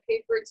want to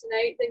pay for it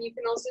tonight, then you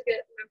can also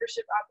get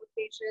membership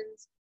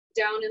applications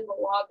down in the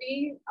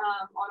lobby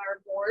on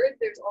our board.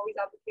 There's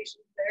always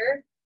applications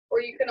there.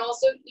 Or you can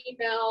also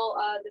email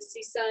the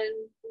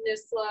CSUN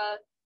NSSLHA,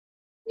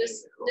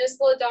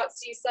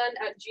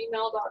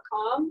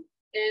 NSSLHA.csun@gmail.com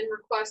and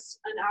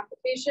request an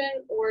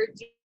application, or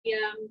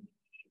DM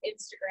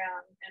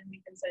Instagram and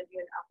we can send you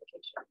an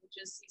application, which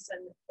is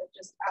CSUN,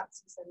 just at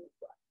CSUN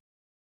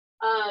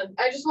NSSLHA.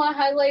 I just want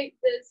to highlight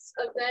this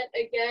event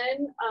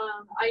again.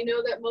 I know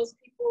that most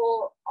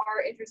people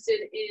are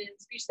interested in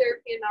speech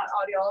therapy and not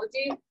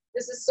audiology.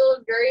 This is still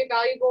a very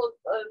valuable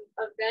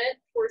event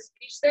for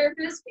speech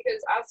therapists,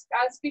 because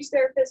as speech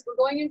therapists, we're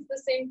going into the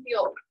same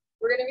field.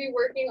 We're going to be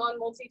working on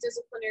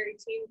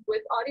multidisciplinary teams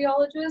with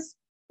audiologists.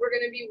 We're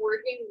going to be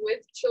working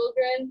with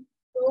children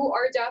who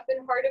are deaf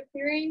and hard of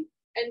hearing.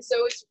 And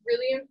so it's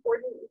really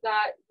important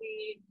that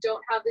we don't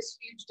have this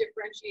huge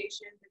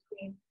differentiation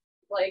between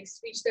like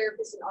speech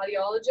therapists and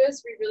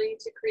audiologists. We really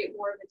need to create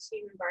more of a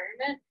team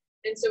environment.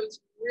 And so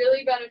it's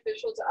really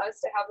beneficial to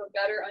us to have a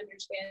better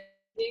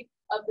understanding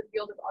of the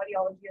field of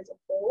audiology as a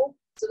whole.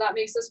 So that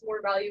makes us more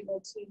valuable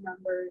team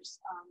members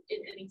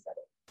in any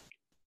setting.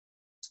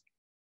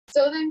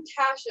 So then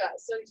CASHA,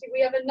 so we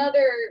have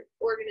another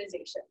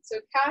organization. So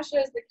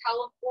CASHA is the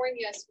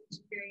California Speech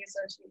and Hearing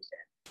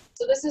Association.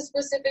 So this is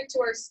specific to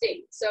our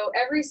state. So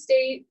every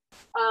state,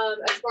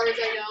 as far as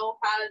I know,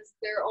 has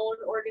their own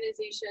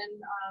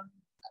organization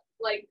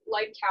like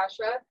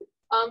CASHA.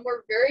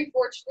 We're very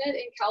fortunate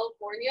in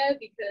California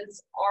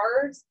because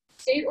our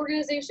state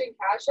organization,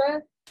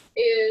 CASHA,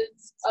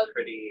 is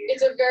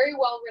it's a very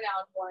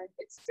well-renowned one.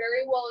 It's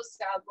very well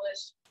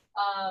established.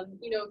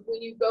 You know,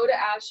 when you go to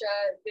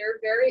ASHA, they're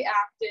very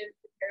active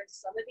compared to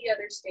some of the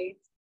other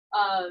states.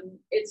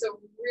 It's a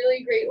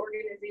really great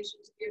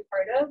organization to be a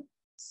part of.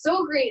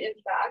 So great, in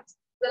fact,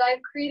 that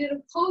I've created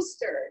a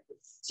poster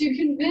to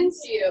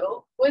convince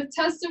you with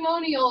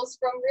testimonials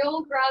from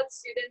real grad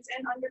students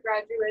and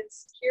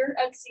undergraduates here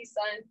at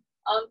CSUN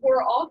who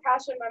are all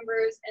CASHA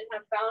members and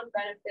have found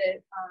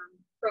benefit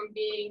from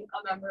being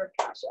a member of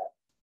CASHA.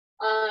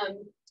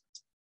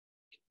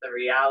 The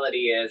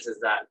reality is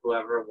that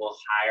whoever will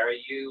hire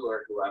you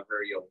or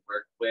whoever you'll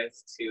work with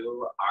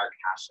too are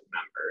CASHA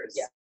members.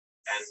 Yeah.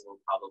 And will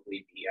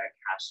probably be at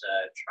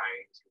CASHA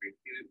trying to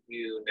recruit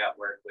you,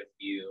 network with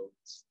you,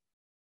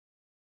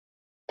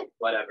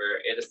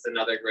 whatever. It is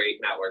another great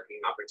networking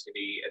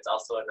opportunity. It's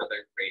also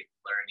another great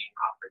learning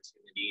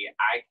opportunity.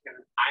 I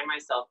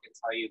myself can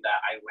tell you that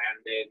I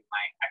landed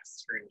my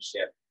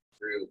externship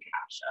through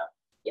CASHA.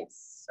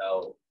 Yes.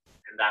 So,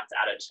 and that's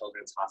at a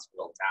children's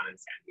hospital down in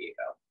San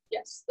Diego.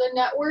 Yes, the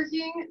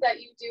networking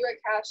that you do at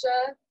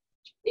CASHA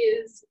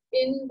is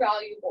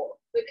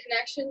invaluable. The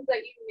connections that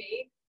you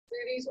make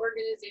through these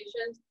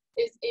organizations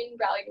is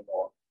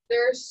invaluable.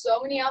 There are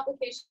so many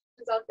applications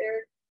out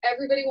there.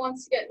 Everybody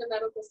wants to get in a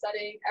medical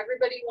setting.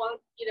 Everybody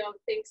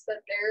thinks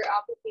that their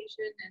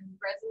application and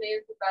resume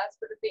is the best.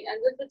 But at the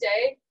end of the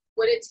day,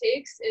 what it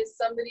takes is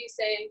somebody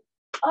saying,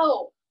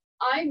 "Oh,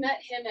 I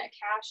met him at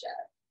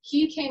CASHA.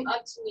 He came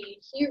up to me.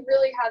 He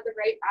really had the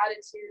right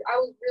attitude. I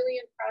was really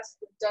impressed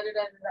with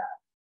da-da-da-da-da."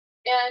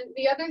 And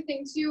the other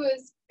thing too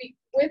is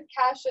with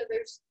CASHA,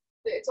 it's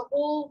a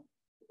whole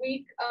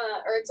week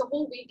it's a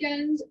whole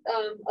weekend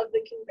of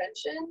the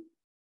convention,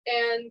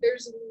 and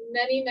there's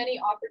many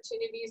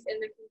opportunities in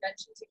the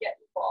convention to get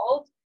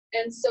involved.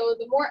 And so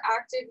the more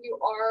active you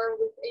are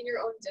within your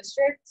own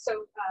district,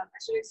 so I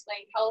should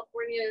explain,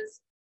 California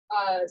is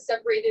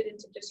separated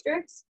into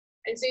districts,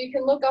 and so you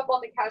can look up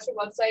on the CASHA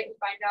website and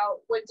find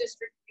out what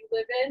district you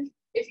live in.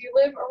 If you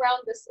live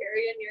around this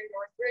area near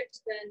Northridge,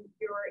 then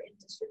you're in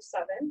District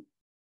 7.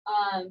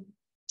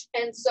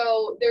 And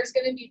so there's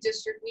going to be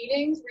district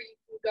meetings where you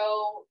can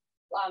go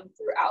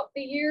throughout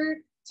the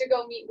year to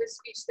go meet with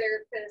speech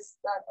therapists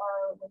that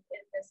are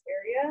within this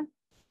area.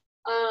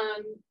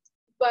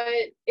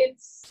 But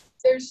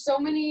there's so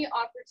many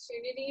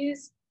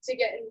opportunities to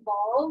get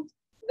involved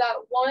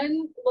that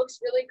one looks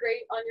really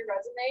great on your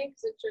resume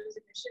because it shows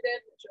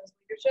initiative, it shows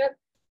leadership.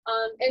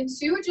 And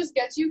two, it just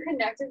gets you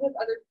connected with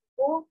other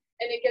people,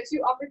 and it gets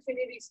you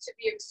opportunities to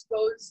be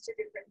exposed to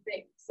different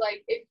things.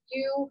 Like if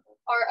you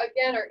are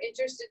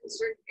interested in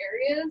certain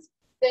areas,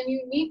 then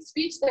you meet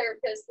speech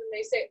therapists and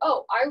they say,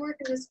 "Oh, I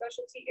work in this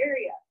specialty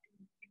area."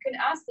 You can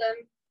ask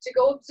them to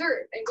go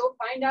observe and go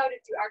find out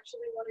if you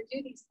actually want to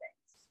do these things.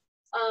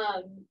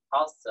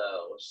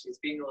 Also, she's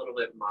being a little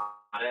bit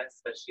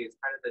modest, but she's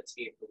part of the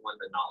team who won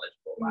the Knowledge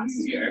Bowl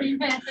last year.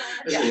 Yeah.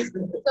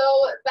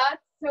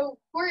 So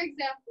for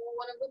example,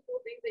 one of the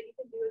cool things that you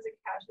can do as a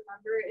CASHA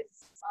member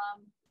is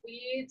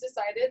we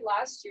decided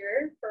last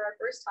year for our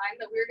first time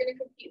that we were going to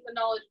compete in the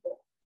Knowledge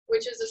Bowl,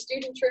 which is a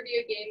student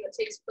trivia game that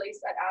takes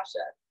place at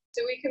ASHA.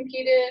 So we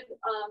competed,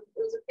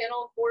 it was a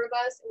panel of 4 of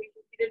us, and we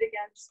competed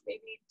against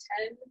maybe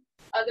 10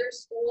 other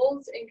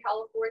schools in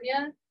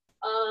California.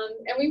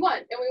 And we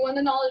won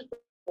the Knowledge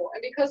Bowl.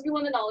 And because we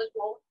won the Knowledge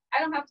Bowl, I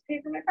don't have to pay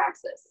for my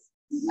praxis.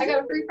 I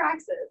got a free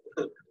praxis.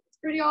 It's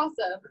pretty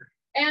awesome.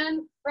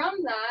 And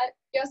from that,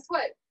 guess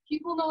what?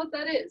 People know what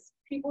that is.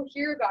 People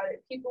hear about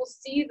it. People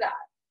see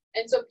that.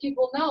 And so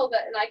people know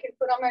that, and I can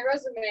put on my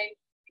resume,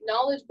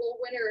 Knowledge Bowl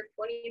winner of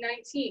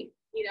 2019,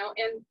 you know,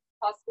 and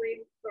possibly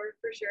for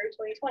sure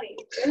 2020.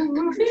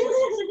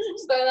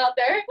 Just throw it out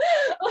there.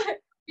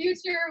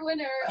 Future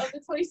winner of the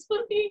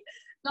 2020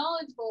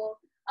 Knowledge Bowl.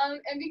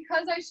 And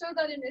because I showed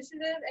that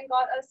initiative and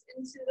got us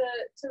into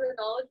the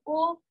Knowledge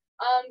Bowl,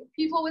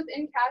 people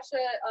within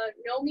CASHA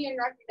know me and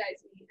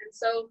recognize me. And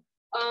so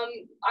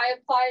I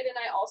applied, and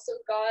I also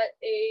got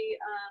a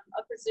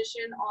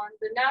position on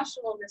the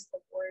National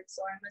NSSLHA board.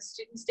 So I'm a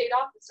student state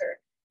officer.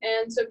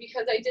 And so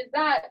because I did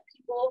that,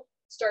 people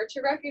start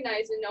to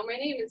recognize and know my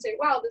name and say,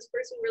 wow, this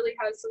person really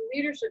has some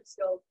leadership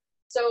skills.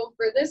 So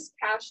for this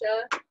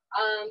CASHA,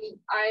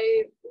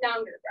 now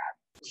I'm gonna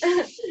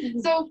brag.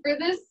 So for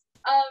this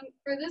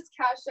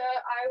CASHA,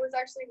 I was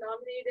actually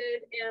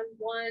nominated and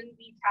won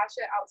the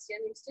CASHA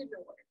Outstanding Student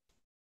Award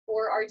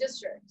for our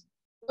district,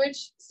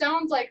 which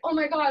sounds like, oh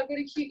my God, what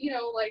a cute, you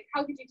know, like,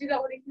 how could you do that?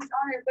 What a huge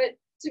honor. But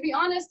to be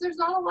honest, there's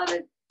not a lot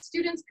of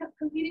students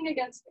competing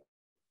against me.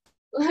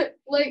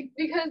 Like,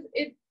 because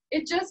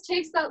it just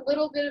takes that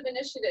little bit of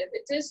initiative.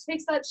 It just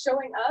takes that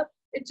showing up.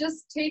 It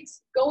just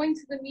takes going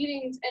to the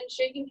meetings and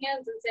shaking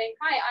hands and saying,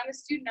 hi, I'm a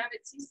student, I'm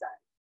at CSUN.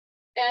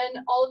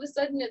 And all of a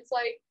sudden it's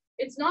like,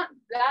 it's not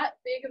that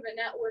big of a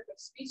network of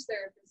speech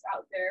therapists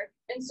out there.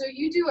 And so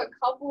you do a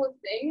couple of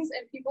things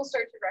and people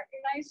start to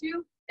recognize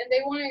you and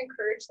they want to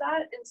encourage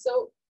that. And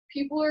so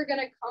people are going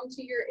to come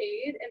to your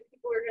aid and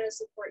people are going to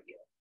support you.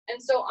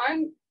 And so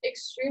I'm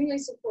extremely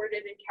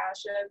supported in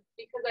CASHA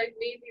because I've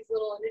made these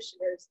little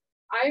initiatives.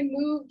 I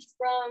moved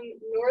from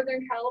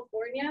Northern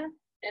California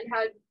and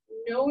had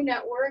no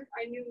network.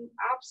 I knew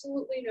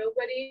absolutely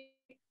nobody.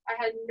 I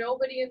had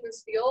nobody in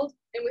this field.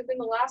 And within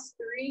the last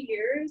 3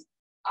 years,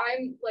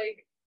 I'm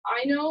like,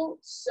 I know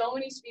so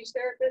many speech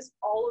therapists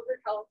all over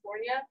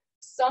California,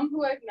 some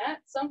who I've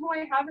met, some who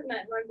I haven't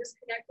met, and I'm just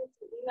connected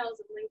to emails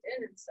and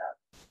LinkedIn and stuff.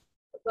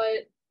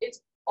 But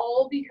it's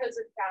all because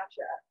of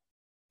CASHA.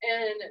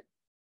 And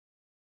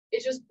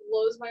it just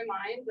blows my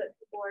mind that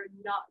people are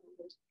not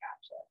members of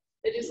CASHA.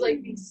 It is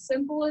like the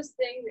simplest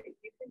thing that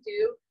you can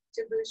do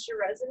to boost your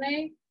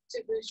resume,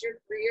 to boost your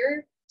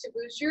career, to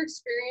boost your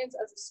experience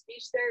as a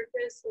speech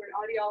therapist or an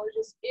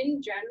audiologist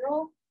in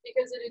general,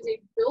 because it is a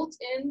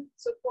built-in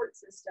support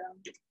system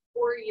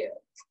for you.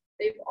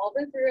 They've all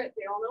been through it.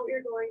 They all know what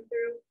you're going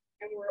through.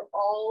 And we're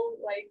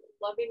all like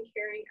loving,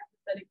 caring,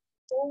 empathetic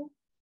people.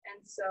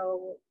 And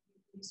so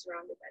you can be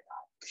surrounded by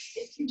that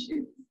if you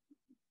choose.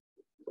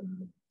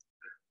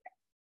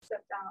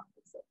 Step down.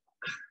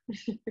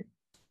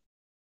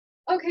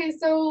 Okay,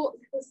 so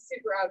this is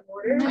super out of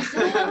order.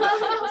 So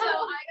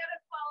I gotta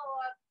follow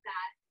up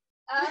that.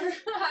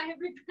 Hi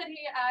everybody,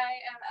 I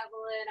am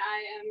Evelyn. I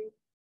am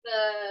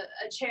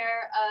a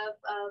chair of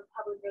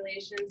public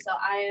relations. So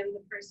I am the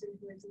person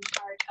who is in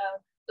charge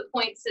of the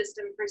point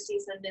system for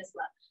CSUN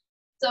NSSLHA.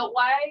 So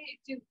why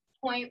do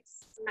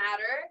points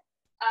matter?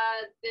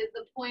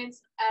 The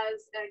points,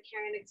 as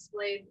Karen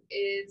explained,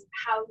 is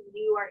how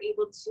you are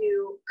able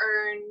to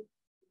earn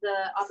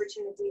the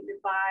opportunity to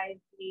buy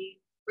the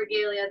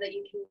regalia that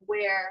you can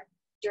wear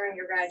during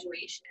your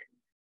graduation.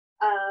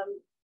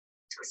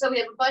 So we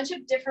have a bunch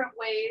of different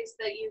ways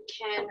that you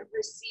can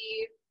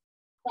receive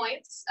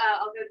points.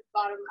 I'll go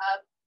bottom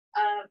up.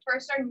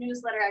 First, our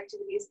newsletter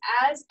activities.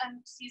 As a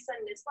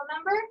CSUN NSSLHA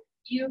member,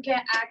 you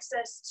get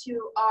access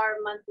to our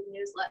monthly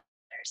newsletter.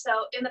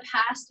 So in the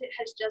past, it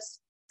has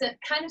just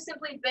kind of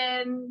simply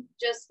been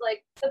just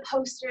like the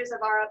posters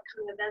of our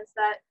upcoming events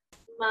that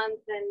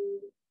month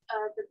and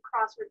the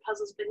crossword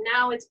puzzles, but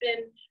now it's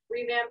been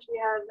revamped. We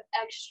have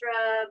extra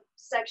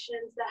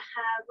sections that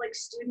have like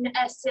student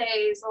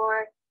essays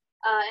or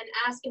an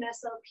Ask an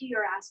SLP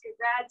or Ask a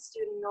grad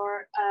student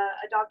or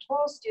a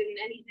doctoral student,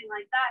 anything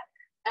like that.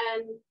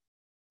 And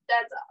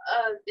that's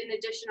an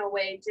additional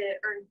way to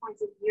earn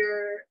points. If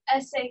your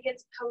essay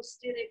gets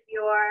posted, if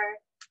your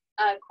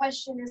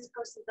question is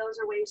posted, those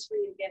are ways for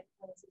you to get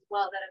points as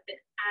well that have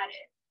been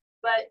added.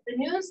 But the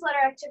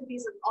newsletter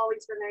activities have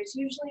always been there. It's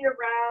usually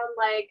around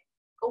like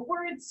a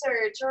word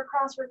search or a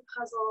crossword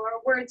puzzle or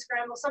a word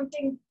scramble,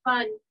 something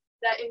fun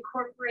that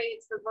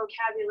incorporates the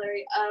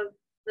vocabulary of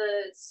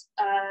the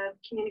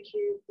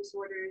communicative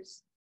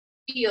disorders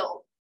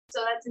field.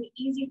 So that's an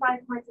easy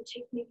 5 points. It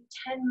takes maybe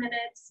 10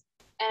 minutes,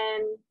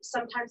 and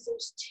sometimes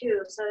there's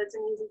 2. So it's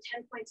an easy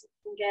 10 points you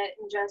can get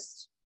in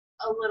just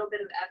a little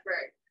bit of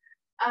effort.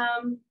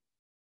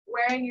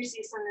 Wearing your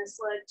CSUN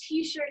NSSLHA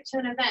t-shirt to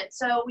an event.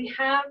 So we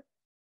have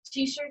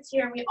t-shirts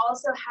here, and we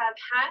also have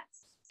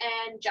hats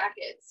and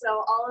jackets.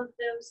 So all of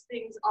those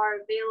things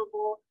are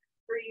available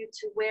for you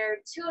to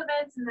wear to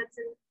events, and that's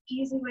an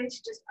easy way to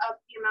just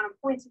up the amount of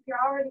points. If you're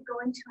already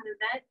going to an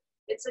event,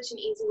 it's such an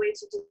easy way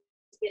to just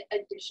get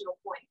additional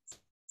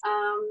points.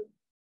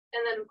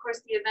 And then of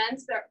course the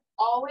events, they're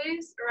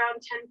always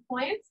around 10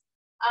 points.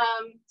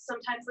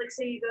 Sometimes, like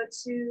say you go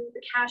to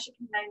the CASHA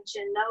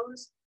convention,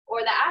 those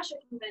or the ASHA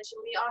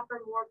convention, we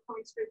offer more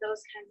points for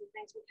those kinds of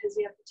things because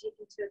you have to take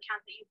into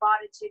account that you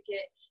bought a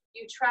ticket,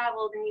 you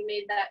traveled, and you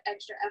made that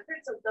extra effort.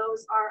 So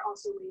those are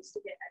also ways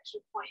to get extra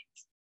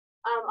points.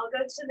 I'll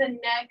go to the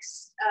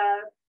next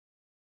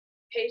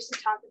page to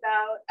talk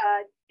about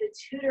the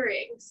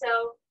tutoring.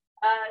 So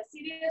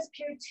CDS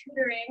peer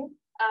tutoring,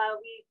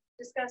 we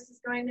discussed,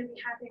 is going to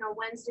be happening on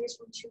Wednesdays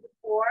from 2 to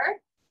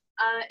 4.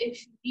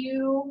 If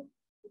you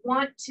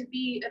want to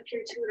be a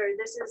peer tutor,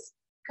 this is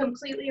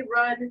completely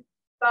run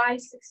by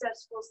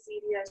successful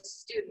CDS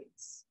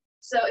students.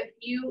 So if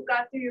you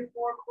got through your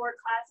 4 core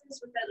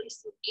classes with at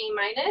least an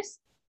A-,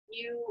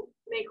 you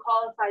may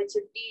qualify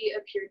to be a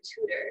peer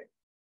tutor.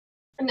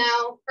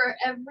 Now, for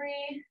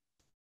every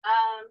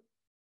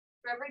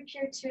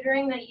peer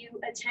tutoring that you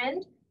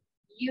attend,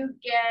 you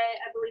get,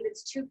 I believe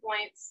it's 2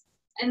 points,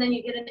 and then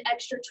you get an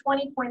extra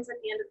 20 points at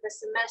the end of the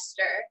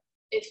semester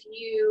if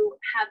you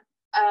have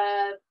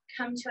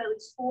come to at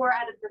least 4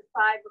 out of the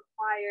 5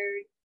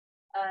 required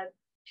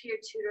peer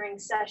tutoring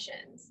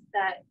sessions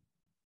that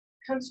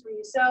comes for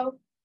you. So,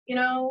 you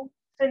know,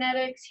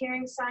 phonetics,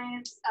 hearing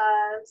science,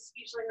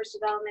 speech language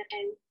development,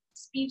 and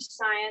speech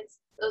science,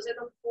 those are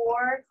the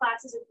 4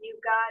 classes. If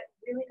you've got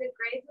really good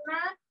grades in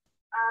that,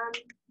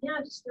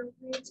 yeah, just feel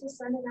free to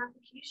send an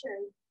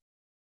application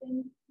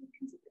and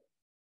consider it.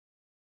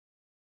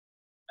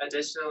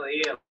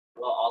 Additionally, it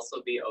will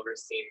also be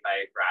overseen by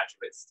a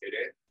graduate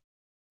student.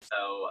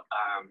 So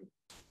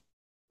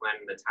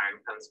when the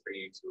time comes for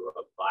you to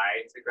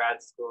apply to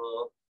grad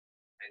school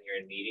and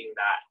you're needing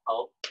that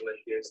help with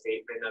your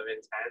statement of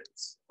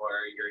intent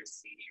or your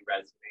CD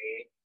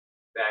resume,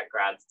 that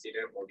grad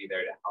student will be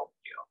there to help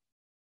you.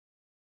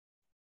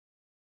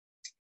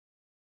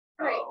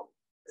 Right. Oh,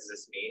 is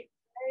this me?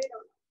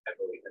 I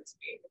believe it's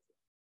me.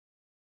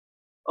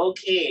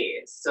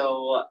 Okay,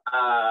 so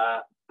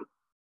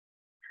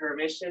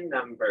permission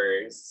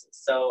numbers.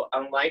 So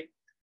unlike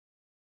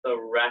the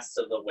rest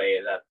of the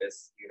way that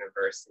this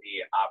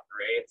university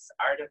operates,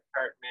 our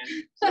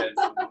department does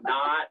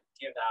not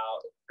give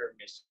out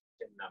permission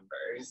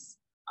numbers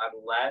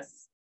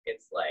unless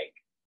it's like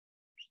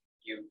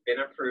you've been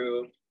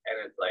approved and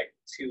it's like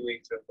 2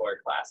 weeks before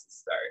classes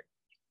start,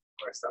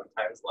 or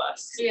sometimes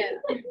less. Yeah.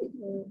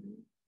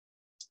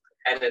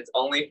 And it's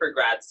only for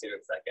grad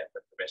students that get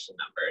the permission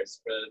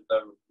numbers. For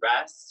the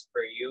rest,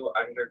 for you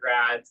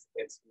undergrads,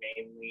 it's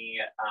mainly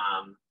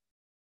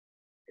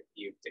if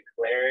you've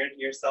declared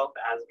yourself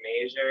as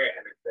major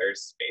and if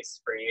there's space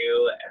for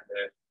you, and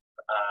if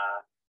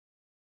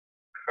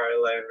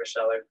Carla and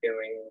Rochelle are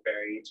feeling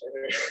very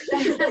generous.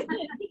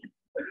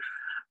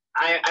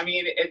 I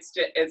mean, it's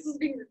just, it's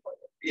being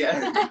recorded.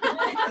 Yeah.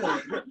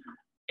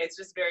 It's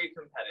just very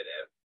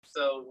competitive.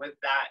 So with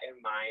that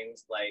in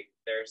mind, like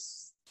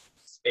there's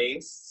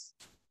space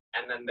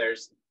and then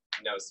there's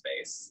no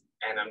space.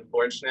 And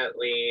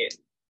unfortunately,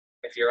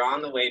 if you're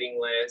on the waiting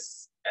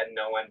list and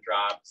no one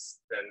drops,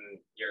 then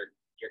you're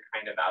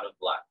kind of out of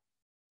luck.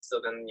 So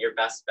then your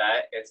best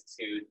bet is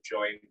to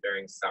join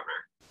during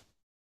summer,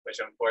 which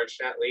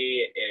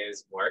unfortunately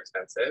is more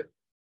expensive.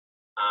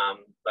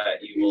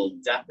 But you will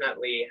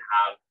definitely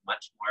have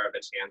much more of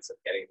a chance of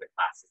getting the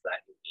classes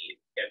that you need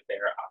if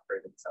they're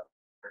offered in summer.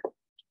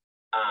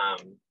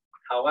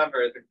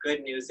 However, the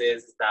good news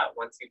is that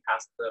once you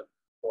pass the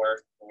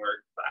 4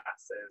 core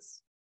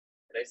classes,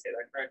 did I say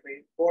that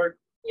correctly? 4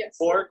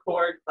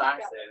 core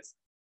classes,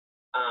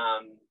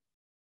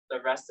 the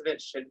rest of it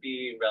should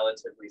be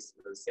relatively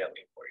smooth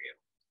sailing for you.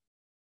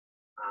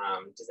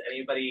 Does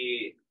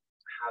anybody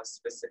have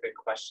specific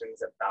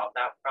questions about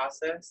that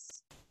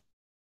process?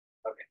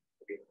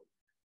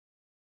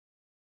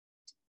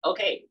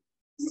 Okay,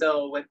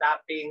 so with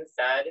that being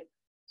said,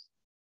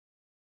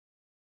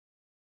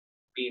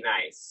 be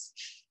nice.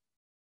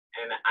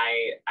 And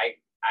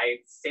I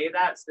say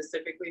that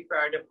specifically for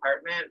our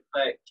department,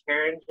 but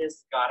Karen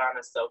just got on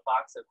a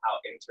soapbox of how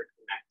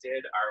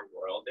interconnected our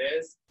world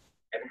is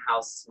and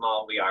how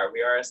small we are.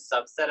 We are a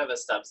subset of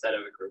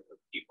a group of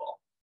people.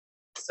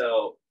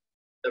 So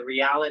the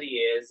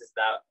reality is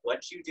that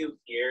what you do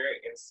here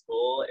in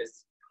school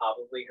is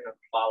probably going to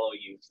follow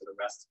you for the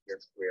rest of your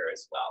career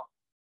as well.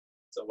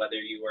 So whether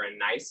you were a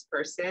nice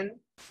person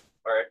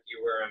or if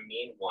you were a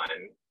mean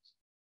one,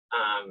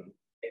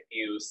 if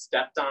you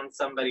stepped on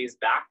somebody's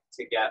back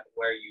to get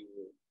where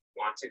you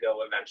want to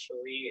go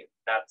eventually,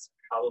 that's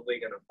probably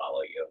going to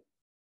follow you.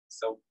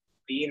 So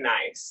be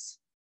nice.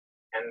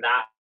 And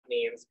that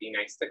means be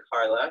nice to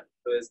Carla,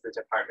 who is the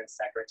department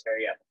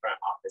secretary at the front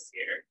office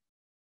here.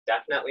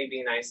 Definitely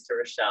be nice to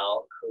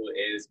Rochelle, who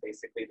is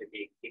basically the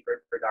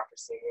gatekeeper for Dr.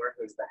 Seymour,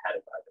 who's the head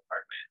of our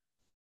department.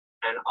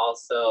 And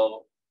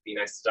also be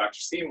nice to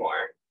Dr.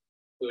 Seymour,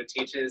 who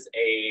teaches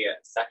a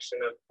section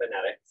of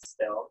phonetics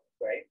still,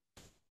 right?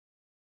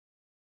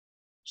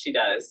 She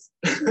does.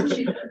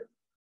 She does.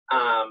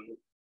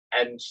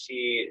 And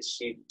she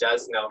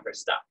does know her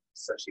stuff,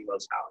 so she will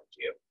challenge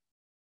you.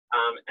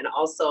 And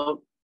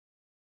also,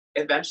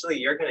 eventually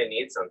you're going to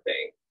need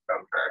something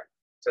from her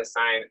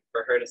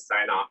for her to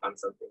sign off on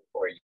something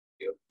for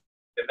you.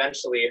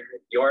 eventually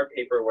your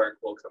paperwork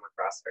will come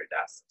across her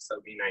desk,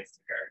 so be nice to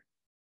her.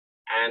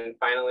 And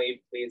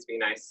finally, please be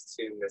nice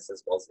to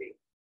Mrs. Woolsey,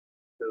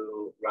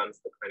 who runs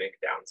the clinic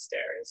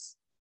downstairs.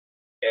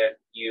 If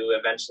you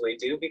eventually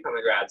do become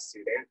a grad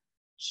student,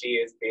 she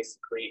is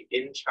basically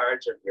in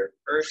charge of your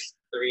first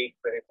 3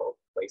 clinical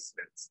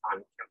placements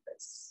on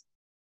campus.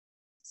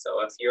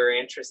 So if you're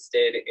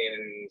interested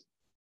in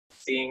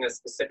seeing a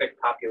specific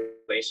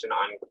population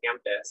on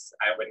campus,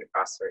 I wouldn't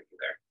cross her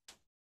either.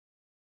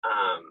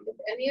 If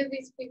any of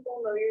these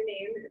people know your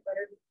name, it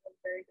better be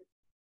very good.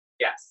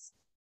 Yes.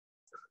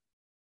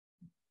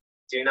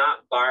 Do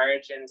not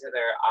barge into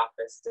their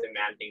office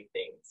demanding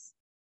things,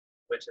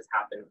 which has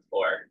happened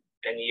before.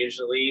 And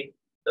usually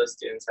those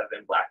students have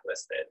been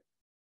blacklisted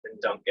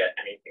and don't get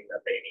anything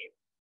that they need.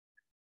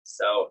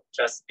 So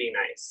just be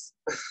nice.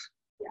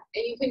 Yeah,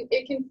 and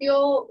it can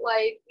feel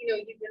like, you know,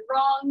 you've been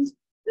wronged,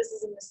 this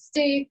is a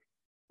mistake,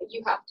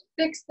 you have to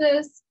fix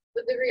this.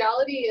 But the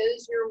reality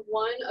is you're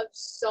one of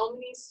so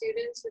many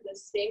students who the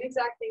same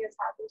exact thing has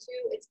happened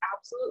to. It's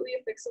absolutely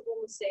a fixable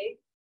mistake.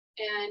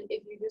 And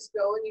if you just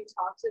go and you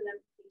talk to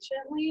them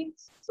patiently,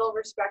 they'll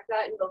respect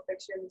that and they'll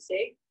fix your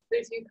mistake.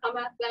 But if you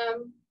come at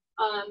them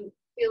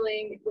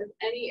feeling with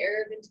any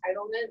air of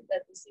entitlement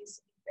that this needs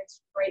to be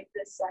fixed right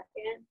this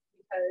second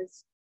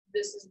because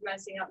this is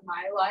messing up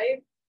my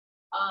life,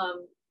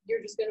 you're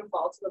just going to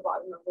fall to the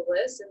bottom of the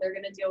list, and they're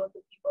going to deal with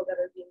the people that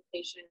are being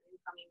patient and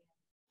coming in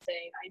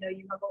saying, I know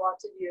you have a lot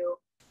to do,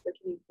 but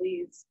can you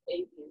please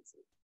A, B, and C?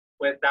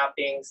 With that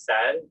being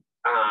said,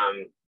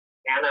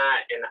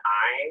 Hannah and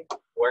I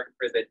work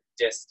for the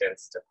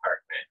distance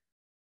department.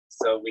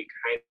 So we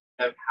kind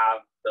of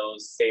have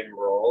those same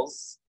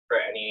roles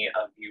for any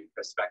of you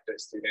prospective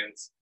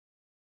students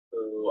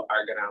who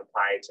are going to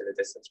apply to the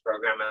distance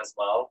program as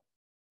well.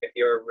 If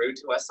you're rude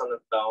to us on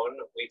the phone,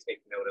 we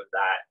take note of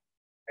that,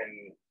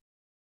 and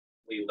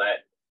we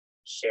let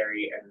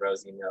Sherry and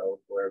Rosie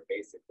know, who are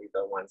basically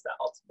the ones that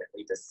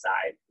ultimately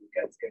decide who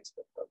gets into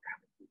the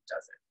program and who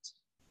doesn't.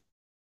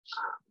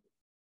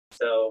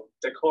 So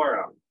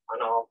decorum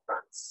on all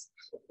fronts.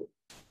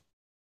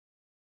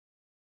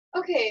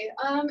 Okay,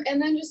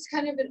 and then just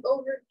kind of an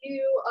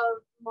overview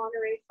of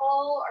Monterey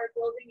Hall, our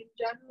building in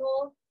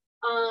general.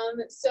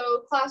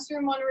 So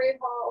classroom Monterey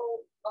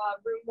Hall,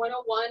 room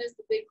 101 is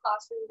the big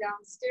classroom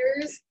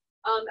downstairs.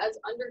 As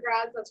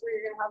undergrads, that's where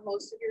you're going to have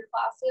most of your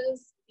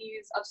classes.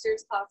 These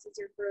upstairs classes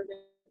are for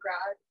the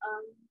grad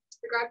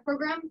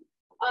program.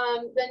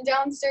 Then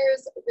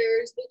downstairs,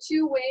 there's the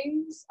 2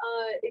 wings.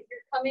 If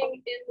you're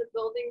coming in the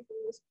building from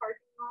this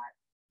parking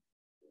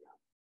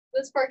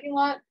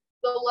lot,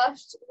 the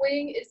left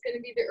wing is going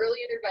to be the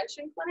early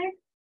intervention clinic,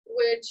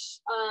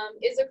 which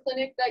is a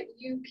clinic that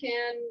you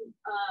can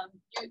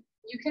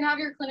have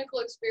your clinical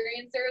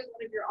experience there as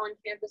one of your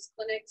on-campus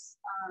clinics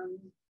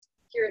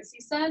here at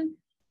CSUN.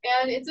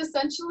 And it's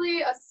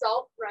essentially a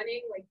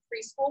self-running like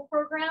preschool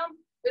program,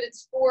 but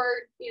it's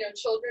for, you know,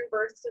 children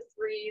birth to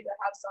 3 that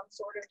have some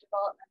sort of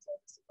developmental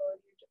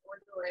disability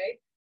or delay.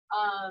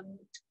 And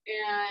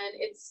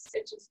it's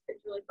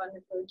really fun.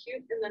 It's really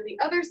cute. And then the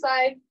other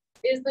side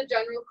is the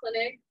general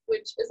clinic,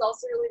 which is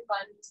also really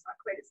fun, just not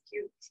quite as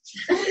cute.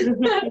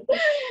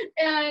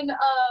 And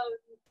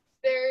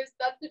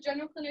that's the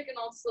general clinic and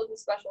also the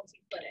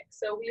specialty clinic.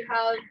 So we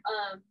have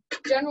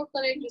general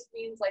clinic just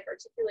means like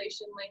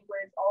articulation,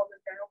 language, all of the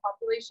general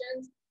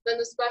populations. Then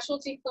the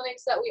specialty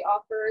clinics that we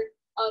offer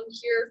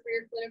here for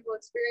your clinical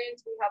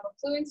experience, we have a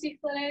fluency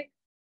clinic,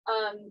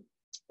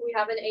 we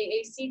have an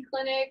AAC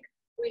clinic,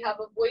 we have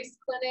a voice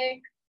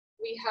clinic,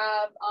 we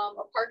have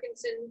a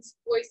Parkinson's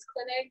voice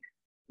clinic,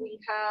 we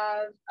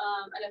have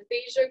an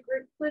aphasia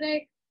group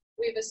clinic,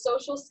 we have a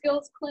social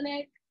skills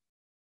clinic.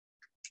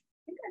 I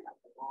think I have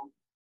them all.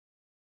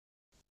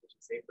 Did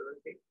you say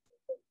fluency?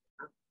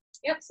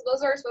 Yep, so those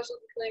are our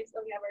specialty clinics,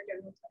 and we have our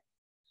general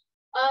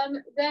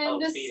clinic.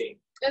 Then feeding.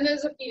 And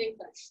there's a feeding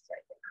clinic,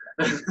 right?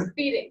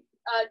 Feeding,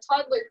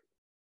 toddler,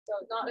 so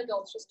not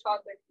adults, just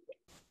toddler feeding.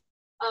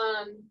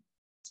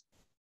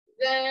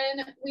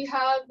 Then we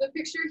have the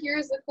picture here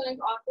is the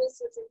clinic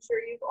office, which I'm sure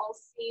you've all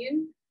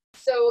seen.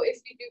 So if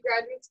you do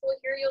graduate school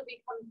here, you'll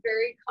become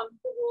very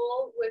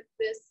comfortable with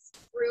this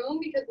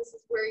room because this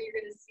is where you're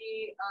going to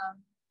see,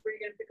 where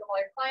you're going to pick up all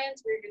your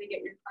clients, where you're going to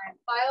get your client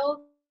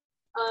filed.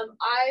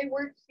 I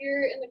work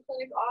here in the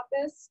clinic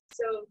office,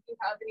 so if you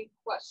have any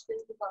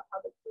questions about how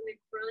the clinic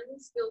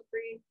runs, feel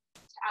free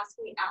to ask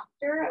me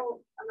after.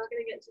 I'm not going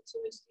to get into too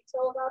much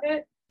detail about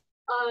it.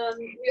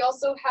 We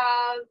also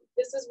have,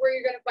 this is where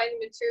you're going to find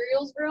the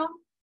materials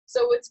room.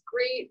 So what's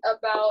great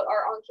about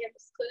our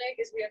on-campus clinic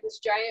is we have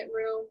this giant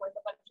room with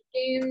a bunch of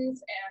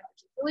games and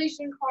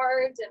articulation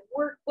cards and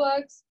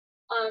workbooks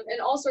and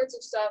all sorts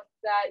of stuff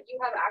that you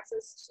have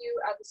access to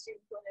as a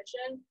student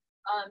clinician.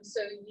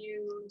 So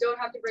you don't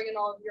have to bring in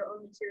all of your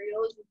own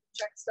materials. You can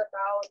check stuff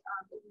out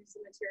and use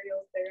the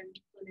materials there in the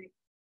clinic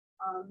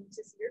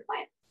to see your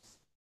clients.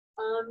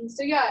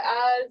 So yeah,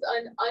 as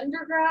an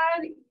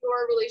undergrad,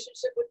 your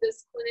relationship with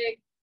this clinic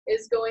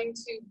is going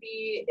to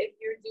be, if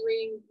you're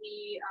doing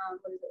the,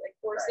 what is it, like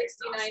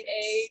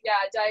 469A,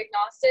 yeah,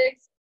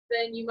 diagnostics,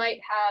 then you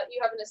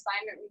have an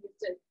assignment where you have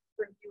to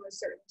review a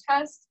certain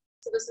test.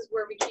 So this is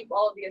where we keep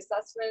all of the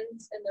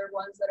assessments, and they're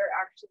ones that are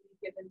actually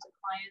given to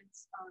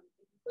clients in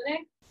the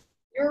clinic.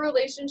 Your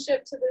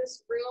relationship to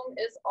this room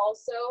is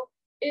also,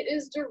 it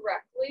is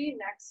directly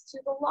next to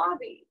the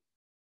lobby.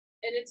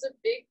 And it's a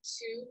big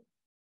 2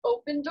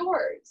 open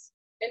doors,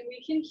 and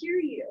we can hear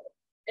you,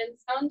 and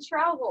sound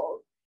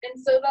travels. And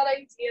so that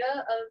idea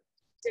of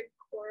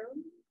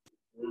decorum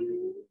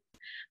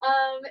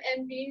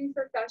and being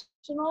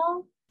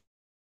professional,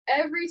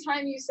 every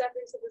time you step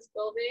into this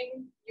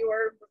building, you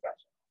are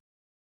professional.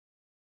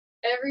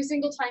 Every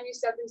single time you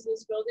step into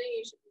this building,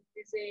 you should be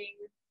using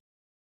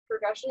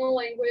professional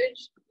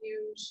language.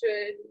 You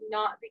should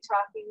not be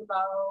talking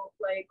about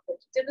like what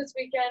you did this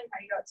weekend,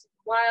 how you got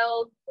super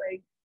wild.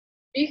 Like,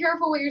 be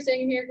careful what you're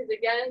saying here, because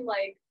again,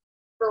 like,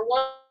 for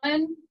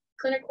one,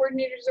 clinic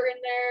coordinators are in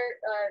there.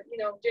 You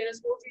know,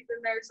 Janice Wolsey's in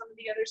there. Some of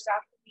the other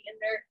staff will be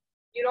in there.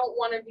 You don't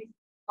want to be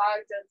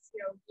flagged as, you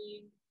know,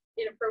 being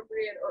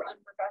inappropriate or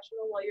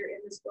unprofessional while you're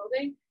in this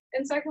building.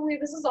 And secondly,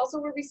 this is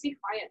also where we see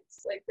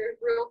clients. Like, there's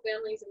real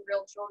families and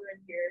real children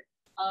here.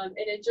 And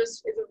it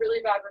just is a really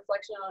bad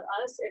reflection on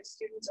us if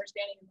students are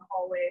standing in the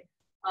hallway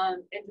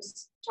and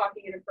just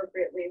talking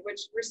inappropriately,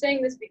 which we're saying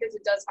this because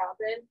it does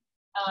happen.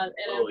 And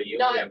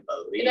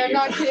I'm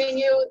not kidding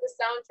you, the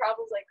sound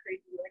travels like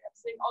crazy. Like, I'm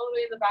sitting all the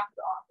way in the back of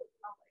the office,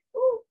 and I'm like,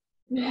 ooh.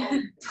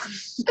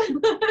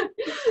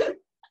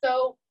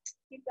 So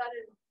keep that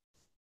in mind.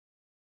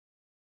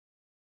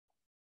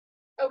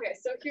 Okay,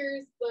 so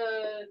here's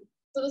the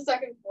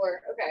second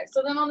floor. Okay, so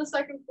then on the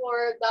second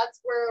floor, that's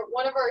where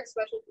one of our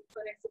specialty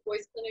clinics, the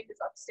voice clinic, is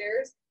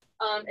upstairs.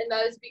 And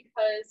that is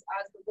because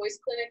as the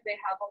voice clinic, they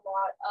have a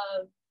lot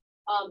of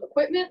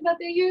equipment that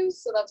they use.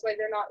 So that's why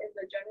they're not in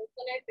the general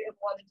clinic. They have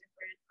a lot of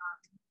different,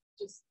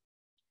 just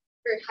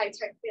very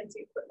high-tech,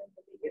 fancy equipment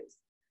that they use.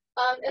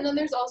 And then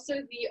there's also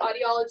the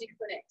audiology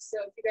clinic. So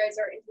if you guys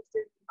are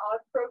interested in the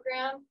AUD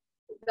program,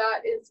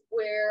 that is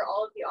where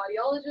all of the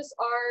audiologists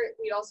are.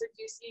 We also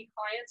do see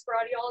clients for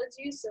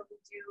audiology, so we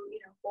do,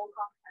 you know, full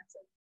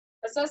comprehensive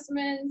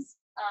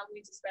assessments. We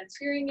dispense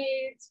hearing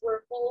aids.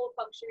 We're a full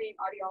functioning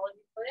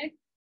audiology clinic,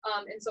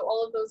 and so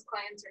all of those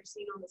clients are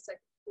seen on the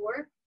second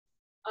floor.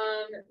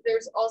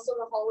 There's also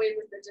the hallway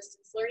with the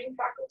distance learning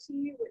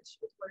faculty, which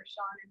is where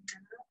Sean and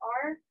Hannah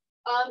are.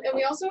 And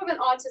we also have an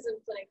autism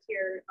clinic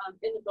here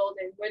in the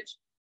building, which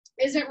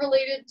isn't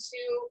related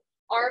to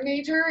our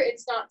major.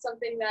 It's not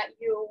something that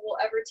you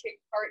will ever take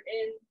part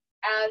in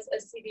as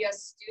a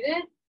CDS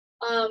student,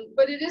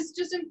 but it is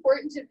just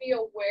important to be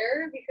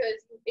aware, because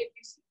if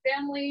you see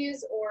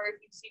families or if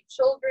you see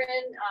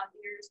children,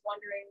 you're just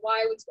wondering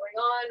what's going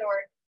on,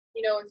 or, you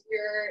know, if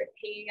you're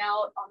hanging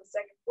out on the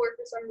second floor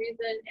for some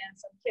reason and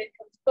some kid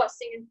comes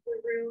busting into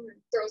the room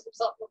and throws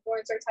himself on the floor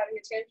and starts having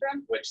a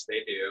tantrum, which they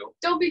do,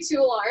 don't be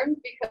too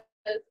alarmed,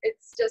 because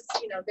it's just,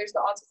 you know, there's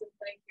the autism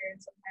clinic here, and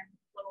sometimes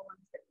little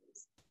ones get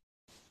loose.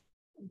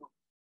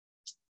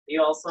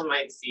 You also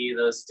might see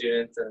those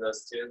students, and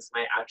those students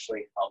might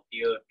actually help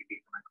you if you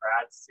become a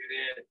grad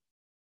student.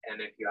 And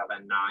if you have a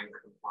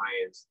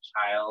non-compliant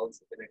child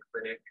in a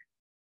clinic,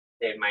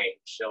 they might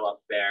show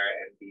up there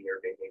and be your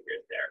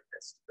behavior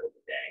therapist for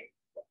the day.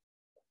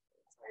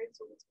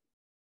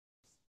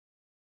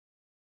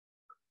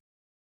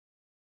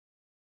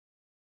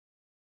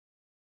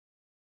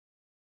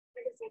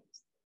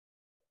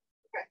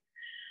 Okay.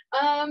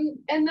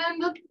 And then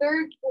the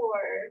third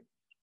floor.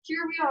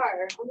 Here we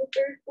are on the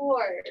third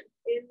floor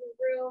in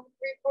room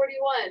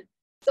 341.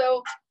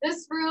 So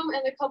this room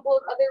and a couple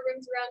of other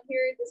rooms around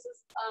here, this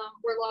is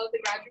where a lot of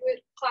the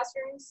graduate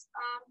classrooms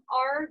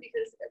are,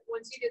 because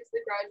once you get to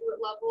the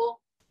graduate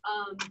level,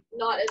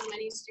 not as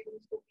many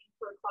students will be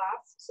per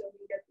class. So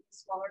we get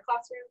these smaller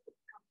classrooms with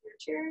comfier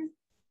chairs.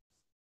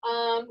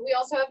 We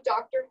also have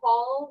Dr.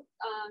 Hall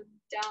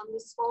down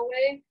this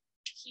hallway.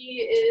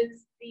 He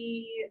is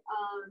he's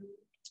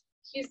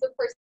the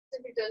person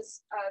who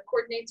does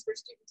coordinates for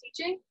student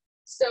teaching.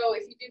 So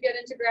if you do get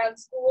into grad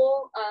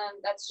school,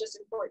 that's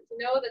just important to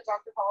know that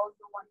Dr. Hall is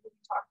the one who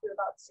you talk to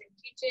about student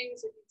teaching.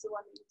 So he's the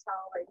one that you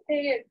tell, like,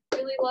 hey, I'd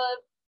really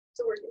love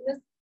to work in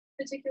this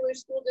particular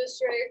school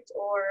district,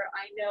 or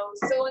I know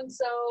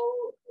so-and-so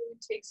who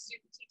takes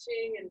student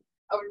teaching, and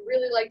I would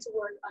really like to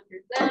work under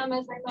them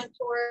as my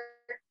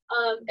mentor.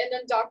 And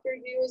then Dr.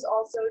 Yu is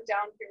also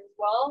down here as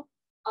well.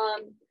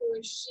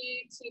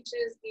 She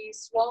teaches the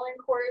swallowing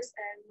course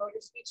and motor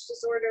speech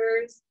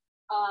disorders,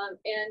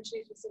 and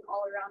she's just an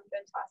all-around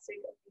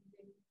fantastic,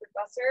 amazing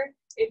professor.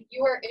 If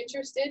you are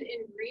interested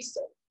in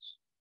research,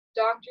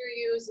 Dr.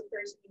 Yu is the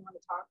person you want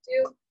to talk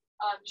to.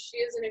 She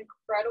is an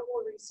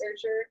incredible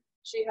researcher.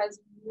 She has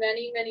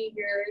many, many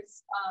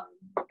years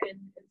and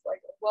is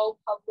like a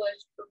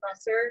well-published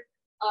professor.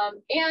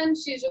 And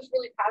she's just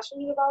really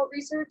passionate about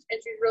research, and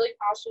she's really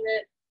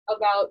passionate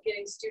about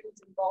getting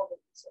students involved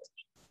in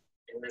research.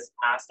 In this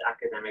past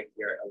academic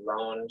year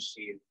alone,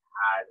 she's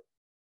had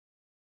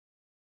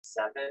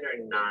 7 or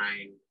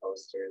 9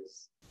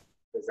 posters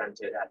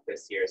presented at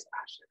this year's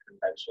ASHA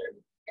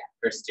convention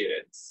for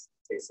students,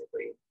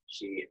 basically.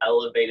 she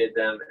elevated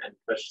them and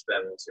pushed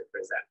them to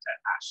present at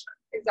ASHA.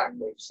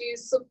 Exactly.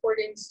 She's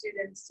supporting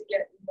students to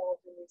get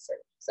involved in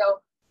research.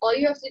 So all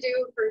you have to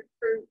do for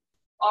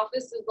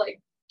office is like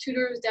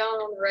tutors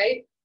down on the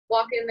right,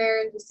 walk in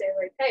there and just say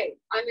like, hey,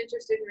 I'm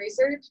interested in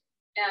research.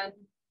 And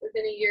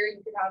within a year,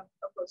 you could have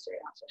a poster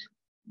at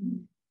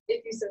ASHA,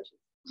 if you so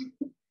choose.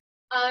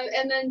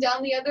 And then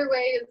down the other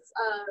way is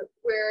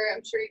where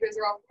I'm sure you guys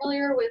are all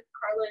familiar with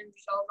Carla and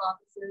Michelle's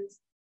offices,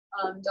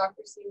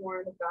 Dr. Seymour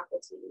and the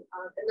faculty.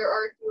 And there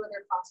are a few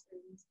other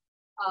classrooms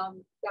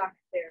back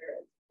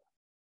there.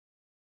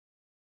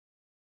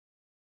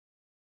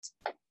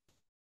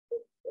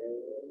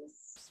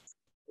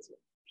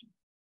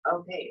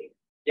 Okay,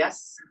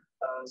 yes?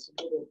 It's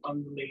a little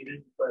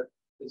unrelated, but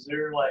is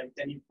there like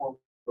any form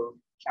of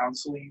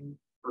counseling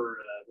for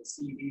the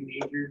CED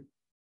major?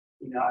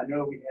 You know, I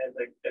know we had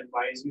like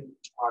advisement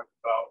to talk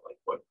about like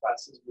what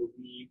classes will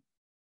be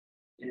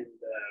and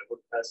what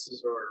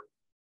classes are,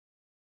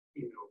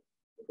 you know,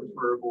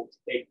 preferable to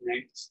take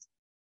next.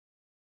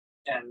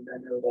 And I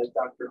know that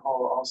Dr.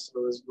 Hall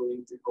also is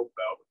willing to help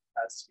out with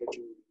class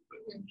scheduling. But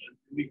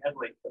do we have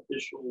like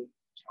official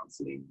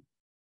counseling?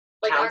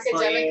 Like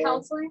academic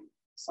counseling?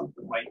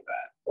 Something like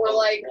that. Or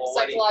like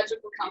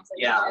psychological counseling?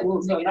 Yeah. Well,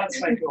 no, not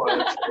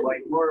psychological,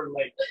 like more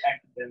like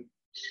academic.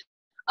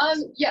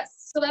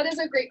 Yes, so that is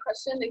a great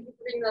question. Thank you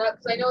for bringing that up,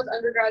 because I know as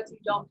undergrads you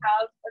don't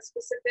have a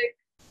specific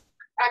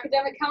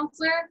academic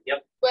counselor.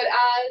 Yep. But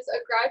as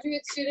a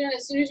graduate student,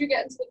 as soon as you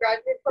get into the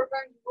graduate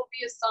program, you will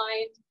be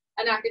assigned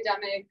an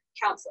academic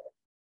counselor.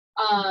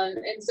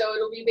 And so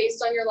it'll be based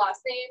on your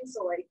last name.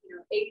 So like, you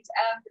know, A to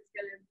F is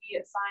going to be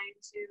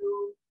assigned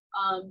to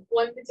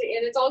one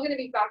particular, and it's all going to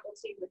be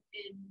faculty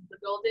within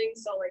the building.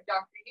 So like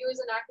Dr. Yu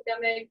is an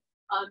academic,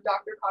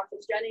 Dr.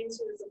 Cox's Jennings,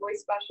 who is a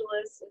voice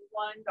specialist, is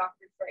one,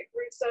 Dr. Frank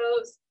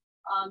Russo's,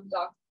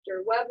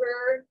 Dr.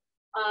 Weber.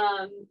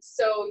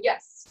 So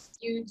yes,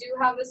 you do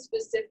have a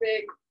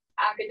specific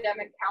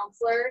academic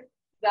counselor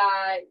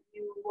that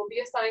you will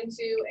be assigned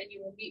to, and you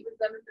will meet with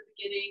them at the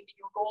beginning, and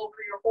you'll go over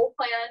your whole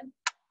plan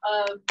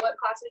of what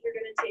classes you're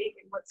going to take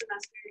and what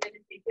semester you're going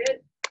to take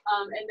it.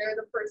 And they're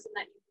the person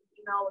that you can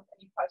email with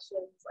any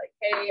questions like,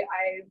 hey,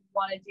 I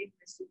want to do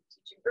this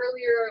teaching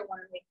earlier, I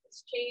want to make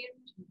this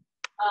change.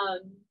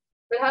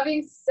 But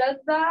having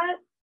said that,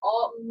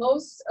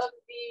 most of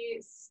the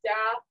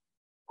staff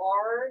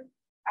are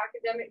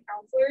academic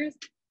counselors.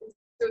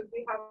 So if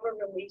we have a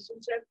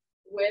relationship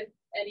with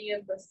any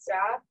of the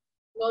staff,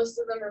 most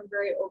of them are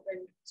very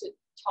open to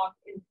talk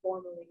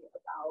informally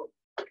about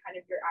kind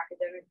of your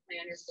academic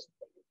plan or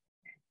something.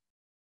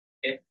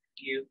 If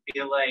you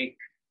feel like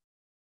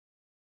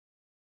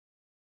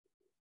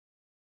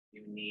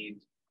you need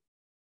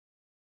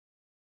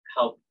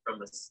help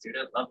from a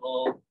student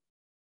level,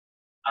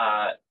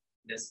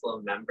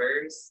 NSSLHA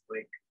members,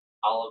 like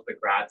all of the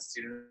grad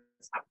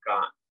students have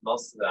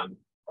most of them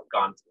have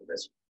gone through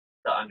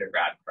the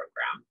undergrad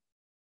program.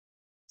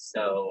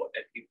 So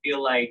if you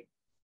feel like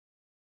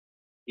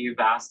you've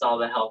asked all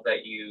the help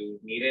that you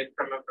needed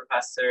from a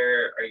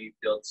professor, or you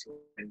feel too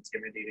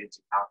intimidated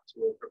to talk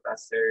to a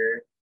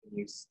professor and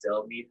you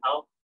still need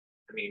help,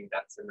 I mean,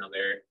 that's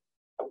another,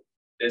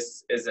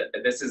 this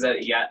is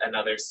yet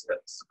another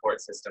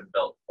support system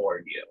built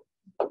for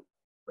you,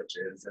 which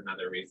is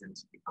another reason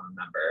to become a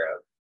member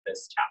of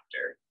this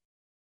chapter.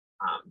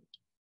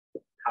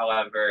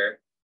 However,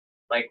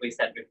 like we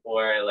said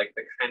before, like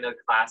the kind of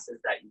classes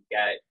that you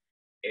get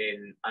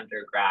in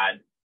undergrad,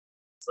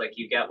 it's like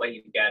you get what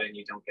you get and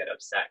you don't get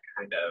upset,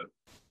 kind of.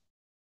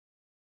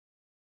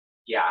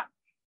 Yeah.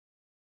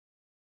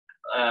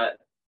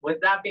 With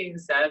that being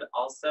said,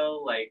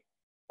 also, like,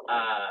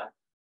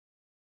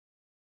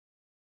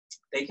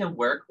 they can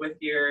work with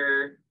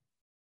your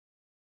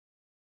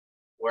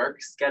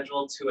work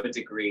schedule to a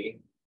degree.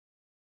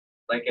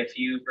 Like if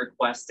you've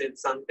requested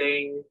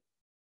something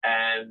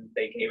and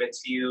they gave it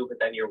to you, but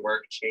then your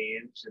work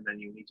changed and then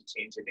you need to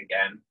change it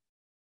again.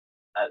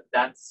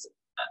 That's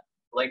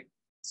like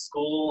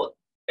school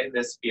in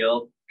this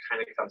field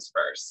kind of comes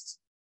first,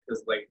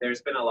 because like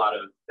there's been a lot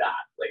of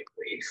that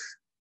lately.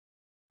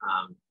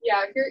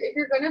 Yeah, if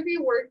you're gonna be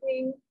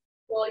working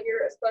while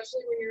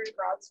especially when you're in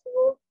grad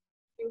school,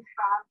 you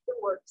have to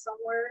work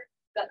somewhere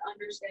that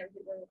understands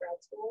that you're in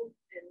grad school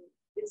and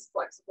is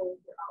flexible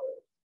with your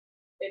hours.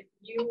 If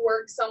you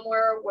work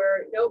somewhere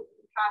where nope,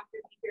 you have to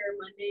be here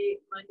Monday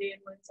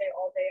and Wednesday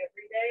all day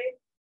every day,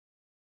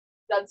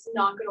 that's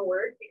not going to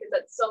work, because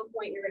at some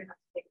point you're going to have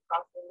to take a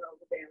class in the middle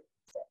of the day.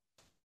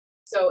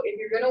 So if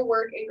you're going to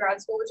work in grad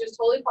school, which is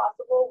totally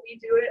possible, we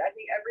do it. I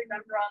think every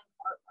member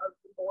of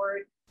the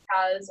board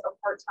has a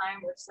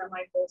part-time or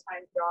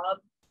semi-full-time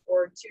job,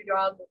 or 2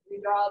 jobs or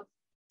 3 jobs.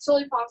 It's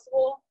totally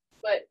possible,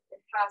 but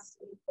it has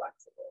to be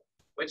flexible.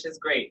 Which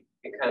is great,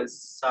 because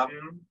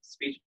some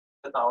speech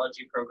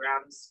pathology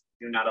programs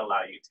do not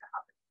allow you to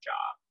have a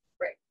job.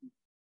 Right.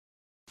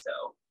 So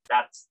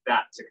that's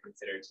that to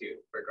consider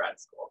too for grad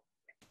school.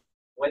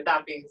 With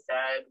that being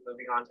said,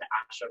 moving on to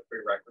ASHA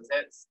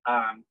prerequisites.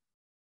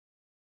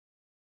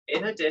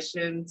 in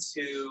addition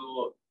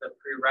to the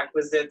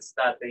prerequisites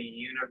that the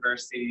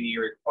university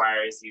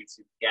requires you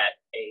to get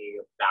a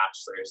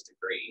bachelor's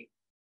degree,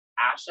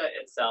 ASHA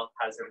itself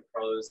has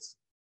imposed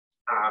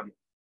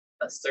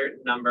a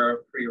certain number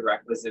of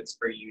prerequisites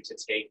for you to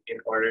take in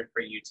order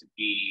for you to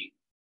be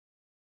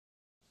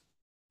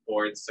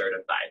board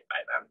certified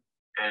by them.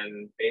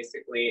 And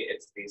basically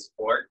it's these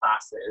 4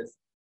 classes.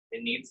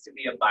 It needs to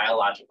be a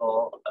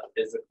biological, a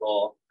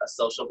physical, a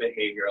social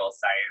behavioral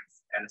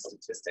science, and a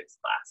statistics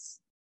class.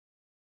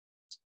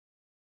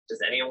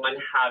 Does anyone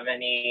have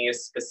any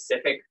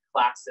specific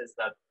classes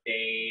that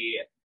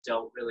they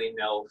don't really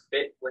know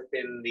fit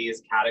within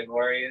these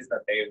categories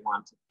that they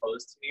want to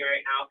pose to me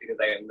right now? Because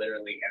I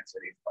literally answer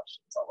these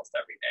questions almost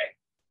every day.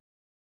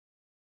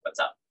 What's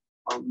up?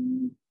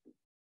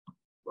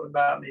 What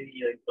about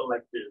maybe like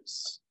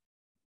electives?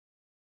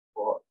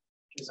 Well,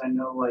 because I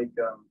know like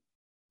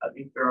I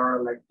think there are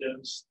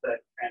electives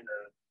that kind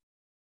of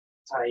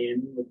tie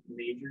in with the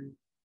major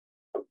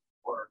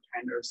or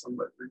kind of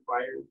somewhat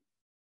required.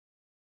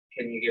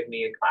 Can you give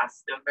me a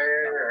class number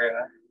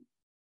or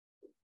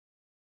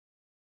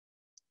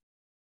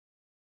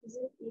Is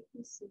it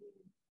EPC?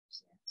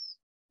 Yes.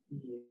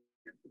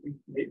 Yeah,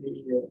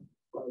 maybe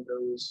one of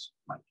those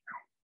might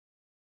count.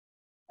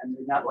 And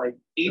they're not like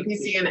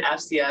EPC and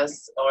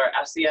FCS, or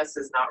FCS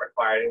is not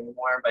required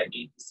anymore, but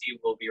EPC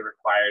will be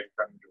required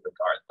from you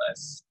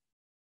regardless,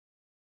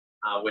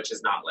 which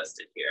is not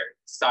listed here.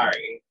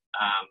 Sorry,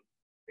 I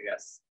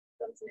guess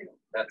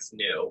that's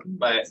new,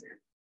 but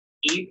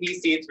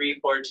EPC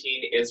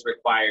 314 is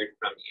required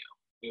from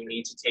you. You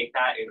need to take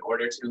that in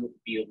order to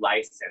be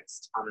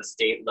licensed on the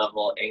state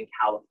level in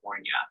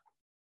California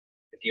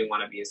if you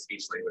want to be a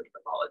speech language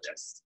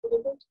pathologist.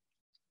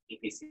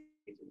 EPC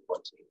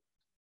 314.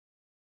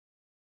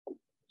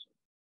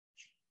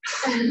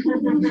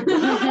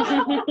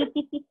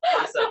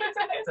 Awesome.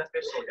 It's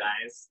official,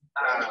 guys.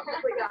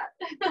 We got.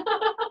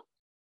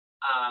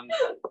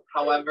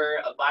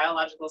 However, a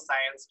biological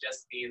science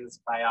just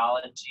means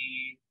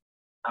biology,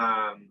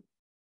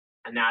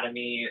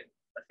 anatomy,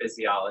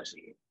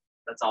 physiology.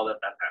 That's all that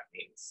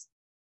means.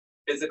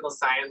 Physical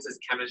science is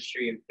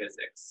chemistry and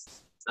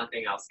physics.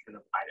 Nothing else can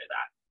apply to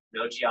that.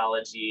 No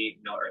geology,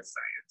 no earth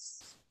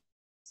science.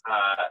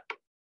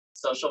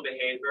 Social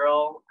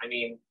behavioral, I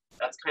mean,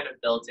 that's kind of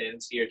built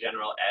into your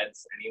general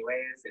eds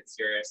anyways. It's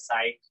your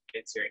psych,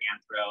 it's your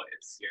anthro,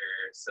 it's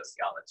your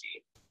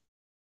sociology.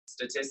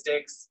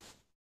 Statistics,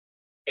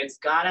 it's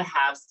gotta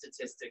have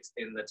statistics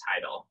in the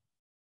title.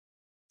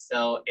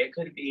 So it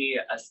could be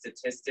a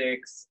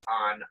statistics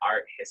on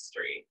art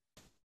history.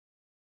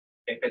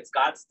 If it's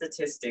got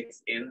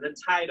statistics in the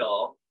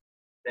title,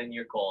 then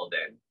you're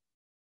golden.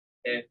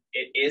 If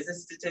it is a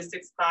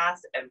statistics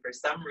class and for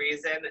some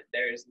reason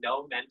there is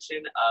no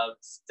mention of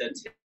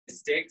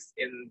statistics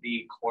in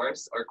the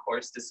course or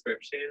course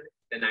description,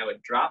 then I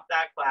would drop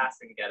that class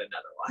and get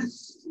another one.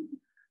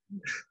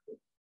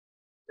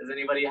 Does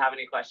anybody have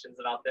any questions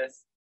about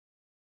this?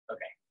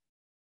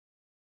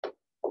 Okay.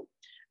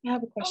 I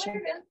have a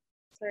question.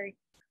 Sorry.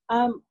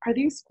 Are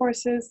these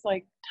courses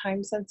like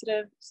time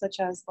sensitive, such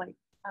as like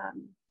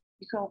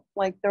you can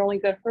like they're only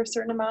good for a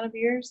certain amount of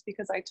years?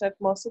 Because I took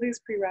most of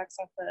these prereqs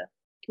at the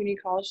community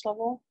college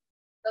level.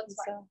 That's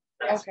fine.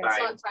 That's okay. fine.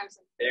 It's not time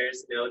sensitive.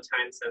 There's no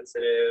time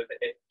sensitive.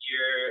 If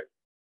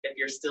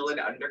you're still in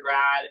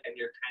undergrad and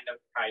you're kind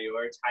of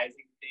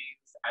prioritizing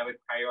things, I would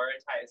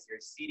prioritize your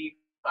CD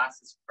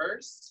classes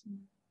first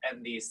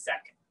and these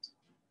second,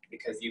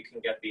 because you can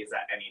get these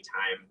at any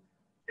time,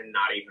 and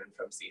not even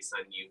from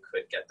CSUN, you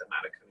could get them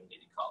at a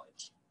community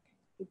college.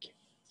 Thank you.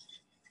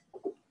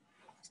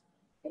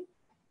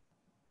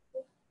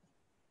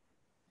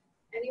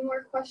 Any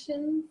more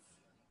questions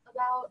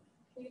about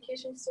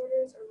communication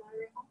disorders or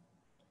moderate health?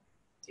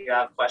 Do you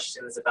have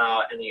questions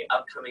about any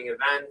upcoming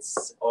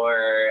events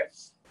or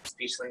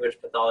speech language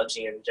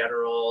pathology in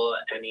general?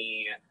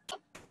 Any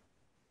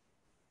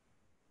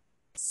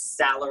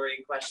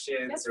salary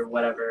questions or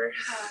whatever?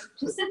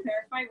 Just to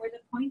verify, were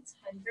the points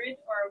 100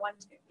 or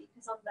 150?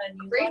 Because on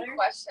the Great newsletter.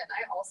 question.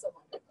 I also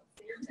wondered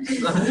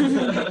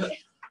that.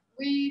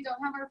 We don't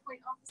have our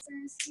point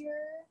officers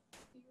here.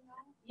 Do you know?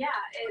 Yeah,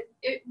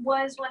 it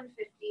was 150,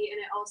 and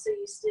it also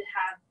used to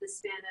have the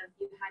span of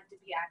you had to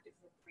be active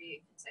for 3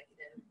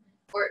 consecutive,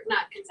 or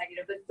not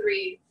consecutive, but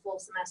 3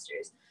 full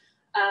semesters.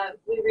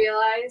 We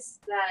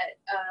realized that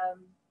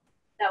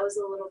that was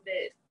a little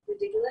bit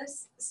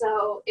ridiculous,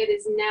 so it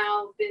has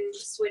now been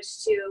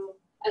switched to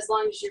as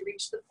long as you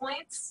reach the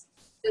points,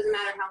 doesn't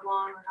matter how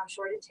long or how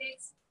short it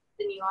takes,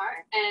 then you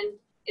are, and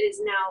it is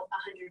now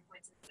 100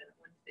 points instead of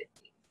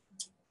 150.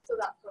 So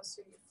that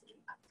poster needs to be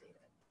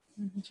updated.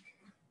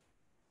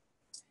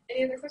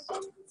 Any other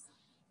questions?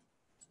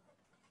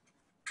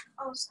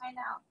 Oh, sign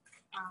out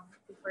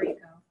before you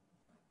go,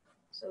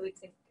 so we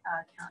can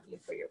count you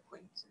for your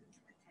points and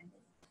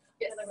attendance.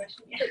 Yes. Another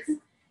question. Yes.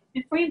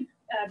 Before you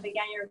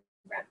began your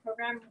grad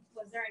program,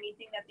 was there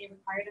anything that they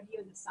required of you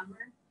in the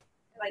summer,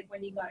 like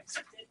when you got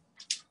accepted?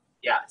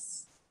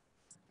 Yes.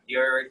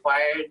 You're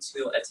required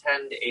to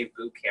attend a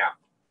boot camp.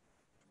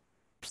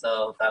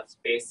 So that's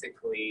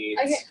basically.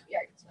 I can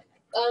explain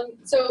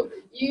it. So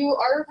you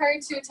are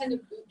required to attend a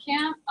boot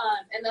camp,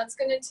 and that's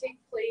going to take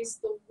place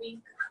the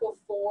week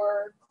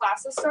before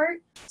classes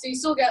start. So you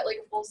still get like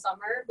a full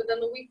summer, but then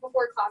the week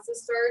before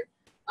classes start,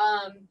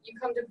 you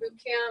come to boot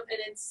camp, and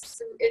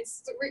it's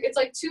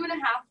like 2.5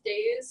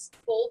 days,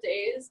 full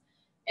days,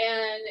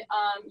 and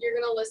you're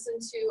going to listen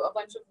to a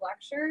bunch of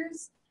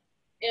lectures.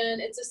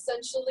 And it's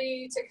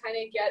essentially to kind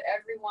of get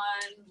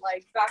everyone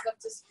like back up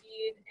to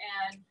speed,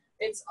 and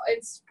it's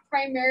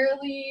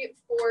primarily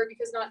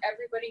because not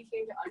everybody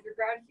came to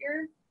undergrad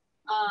here.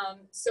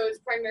 So it's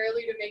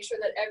primarily to make sure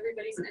that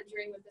everybody's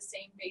entering with the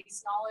same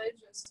base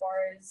knowledge as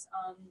far as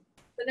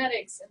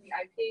phonetics and the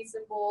IPA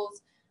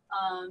symbols,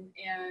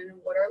 and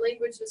what are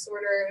language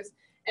disorders,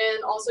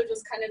 and also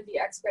just kind of the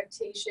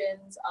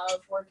expectations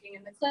of working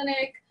in the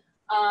clinic,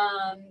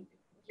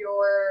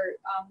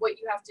 what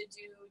you have to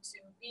do to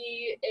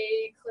be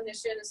a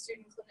clinician, a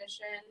student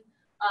clinician,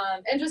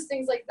 and just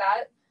things like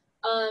that.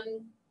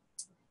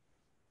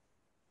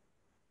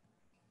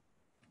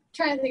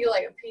 Trying to think of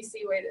like a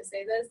PC way to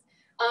say this.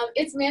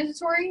 It's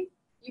mandatory.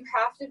 You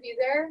have to be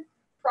there.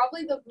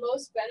 Probably the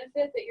most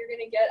benefit that you're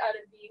going to get out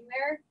of being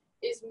there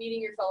is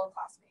meeting your fellow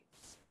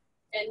classmates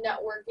and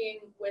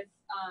networking with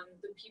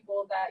the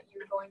people that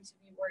you're going to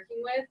be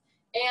working with,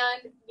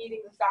 and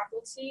meeting the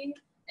faculty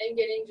and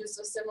getting just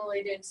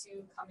assimilated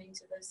to coming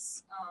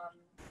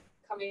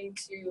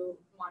to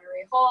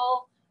Monterey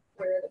Hall,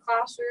 where are the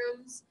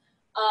classrooms.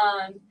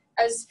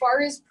 As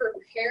far as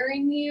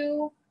preparing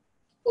you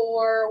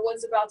for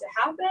what's about to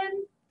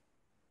happen,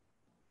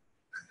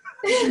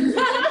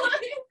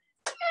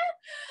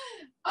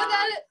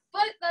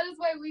 but that is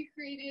why we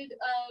created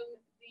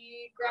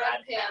the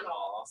grad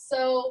panel.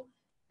 So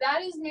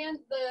that is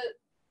the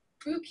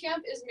boot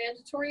camp is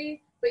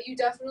mandatory, but you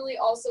definitely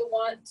also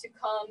want to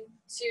come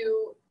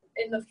to,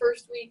 in the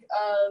first week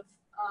of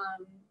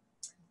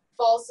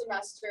fall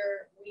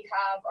semester, we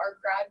have our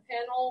grad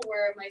panel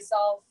where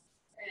myself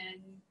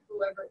and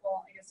whoever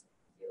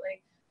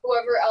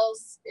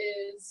else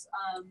is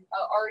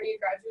already a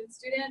graduate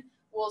student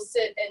will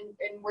sit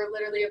and we're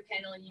literally a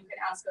panel, and you can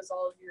ask us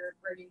all of your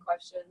burning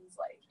questions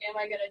like, am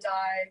I gonna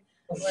die?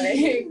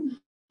 Like,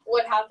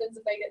 what happens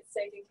if I get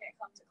sick and can't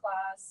come to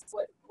class?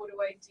 What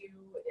do I do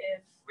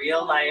if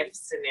real life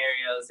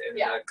scenarios in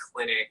the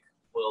clinic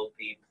will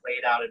be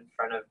played out in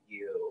front of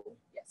you,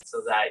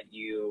 so that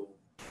you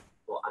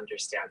will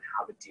understand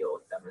how to deal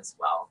with them as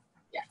well.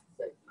 Yeah.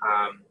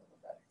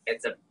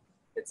 It's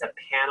a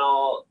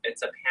panel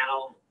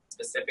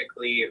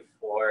specifically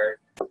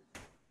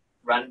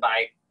run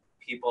by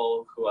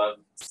people who have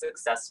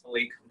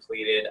successfully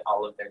completed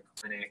all of their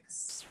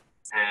clinics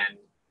and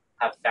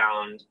have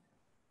found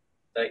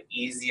the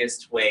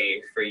easiest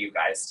way for you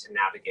guys to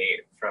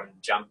navigate from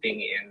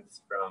jumping in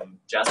from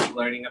just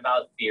learning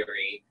about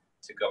theory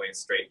to going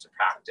straight to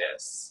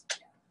practice.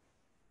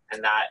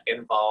 And that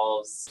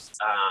involves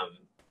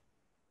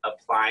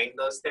applying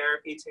those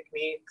therapy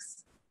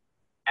techniques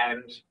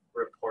and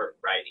report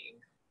writing.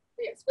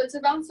 Yes, but to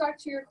bounce back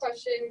to your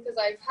question, because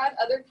I've had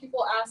other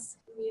people ask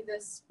me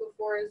this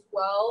before as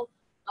well,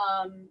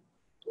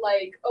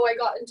 like, oh, I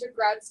got into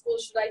grad school,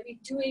 should I be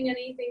doing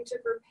anything to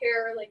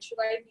prepare? Like, should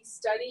I be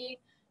studying?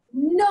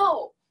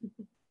 No!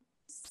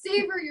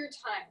 Savor your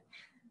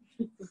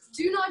time.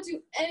 Do not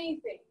do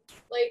anything.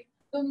 Like,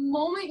 the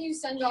moment you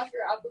send off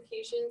your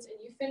applications and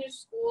you finish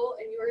school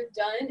and you are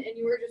done and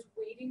you are just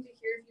waiting to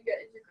hear if you get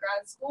into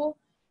grad school,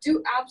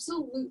 do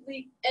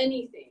absolutely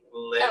anything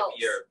else. Live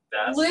your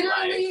best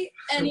Literally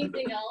life.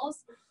 anything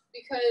else,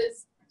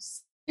 because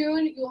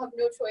soon you'll have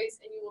no choice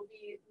and you will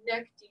be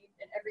neck deep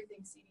in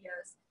everything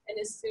CDS, and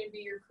this is going to be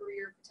your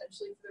career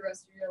potentially for the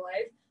rest of your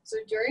life. So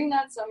during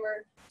that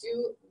summer,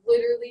 do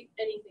literally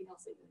anything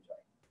else that you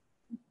enjoy.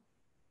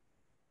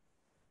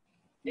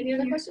 Any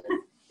other questions?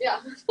 Yeah.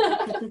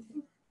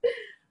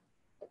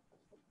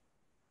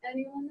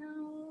 Anyone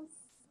else?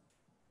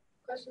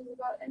 Questions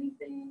about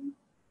anything?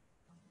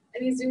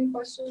 Any Zoom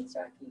questions,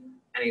 Jackie?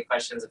 Any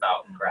questions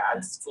about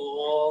grad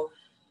school?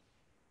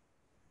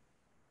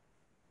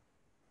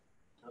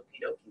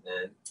 Okie dokie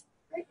then.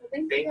 Great, well,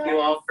 Thank you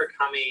all for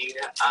coming.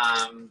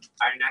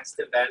 Our next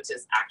event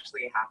is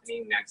actually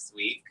happening next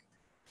week,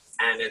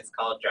 and it's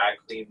called Drag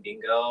Queen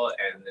Bingo,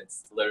 and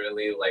it's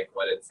literally like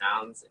what it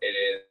sounds.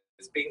 It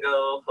is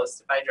bingo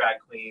hosted by drag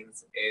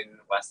queens in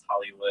West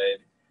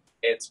Hollywood.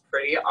 It's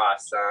pretty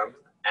awesome,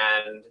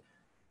 and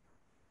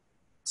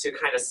to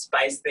kind of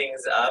spice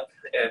things up,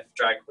 if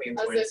drag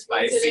queens weren't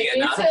spicy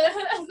enough,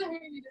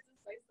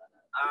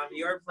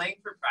 you're playing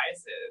for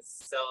prizes.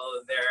 So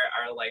there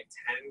are like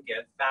 10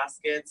 gift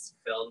baskets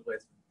filled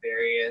with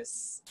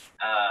various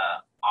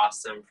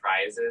awesome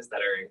prizes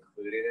that are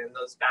included in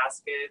those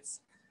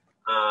baskets,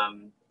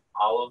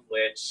 all of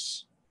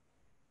which,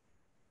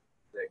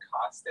 does it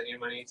cost any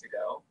money to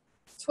go?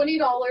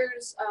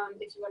 $20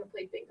 if you want to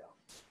play bingo.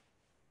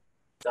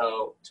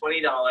 So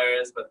 $20,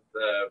 but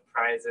the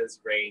prizes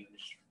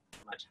range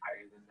much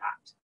higher than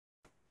that.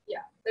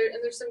 Yeah,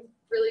 there's some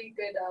really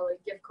good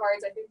like gift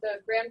cards. I think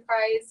the grand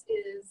prize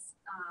is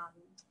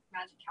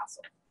Magic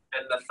Castle.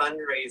 And the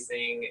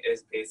fundraising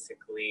is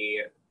basically,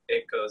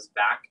 it goes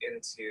back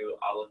into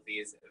all of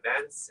these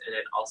events, and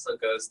it also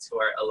goes to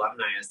our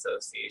Alumni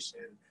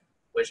Association,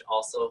 which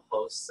also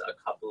hosts a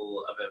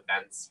couple of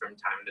events from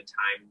time to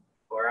time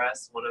for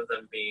us. One of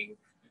them being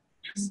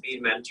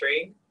speed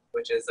mentoring,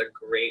 which is a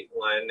great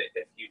one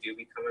if you do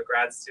become a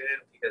grad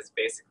student, because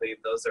basically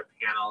those are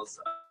panels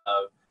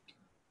of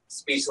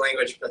speech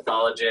language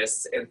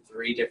pathologists in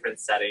 3 different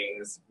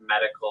settings: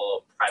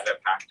 medical, private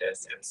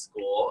practice, and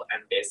school.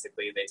 And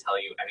basically they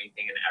tell you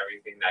anything and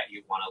everything that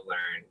you want to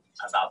learn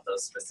about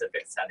those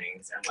specific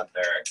settings and what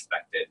they're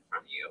expected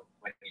from you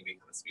when you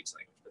become a speech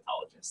language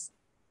pathologist.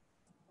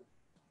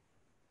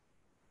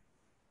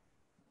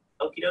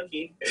 Okie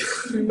dokie.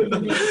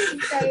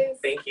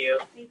 Thank you.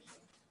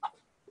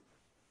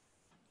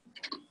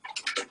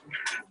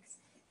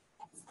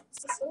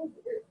 This is so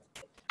weird.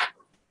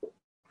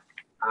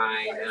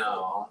 I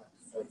know.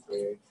 That's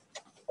weird.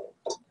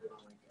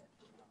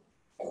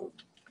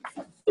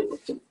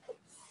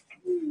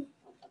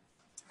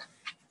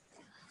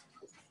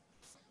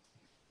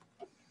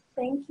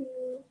 Thank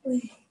you.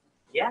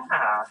 Yeah.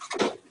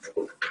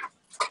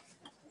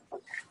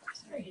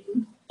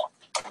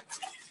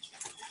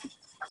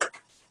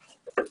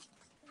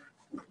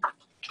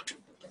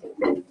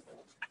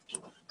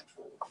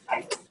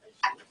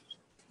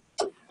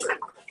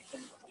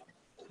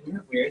 Isn't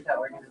it weird that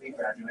we're going to be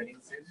graduating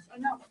soon? I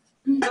know.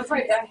 That's why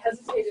I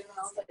hesitated when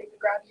I was like, the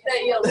grad.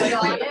 Yeah, I was like,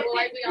 will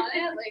I be on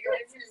it? Like, am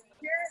I gonna be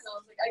here? And I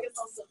was like, I guess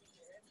I'll still be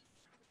here.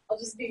 I'll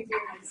just be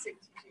doing my 6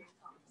 teaching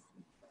talks.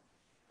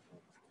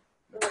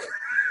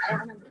 I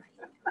don't remember.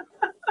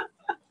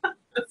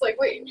 It's like,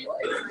 wait, will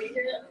I be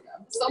here?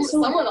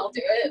 Someone will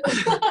do it.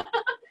 Someone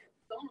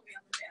will be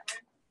on the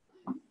banner.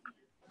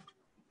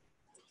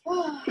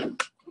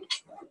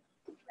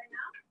 Right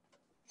now?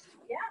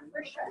 Yeah,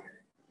 for sure.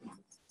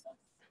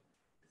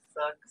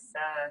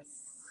 Success.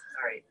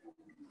 All right.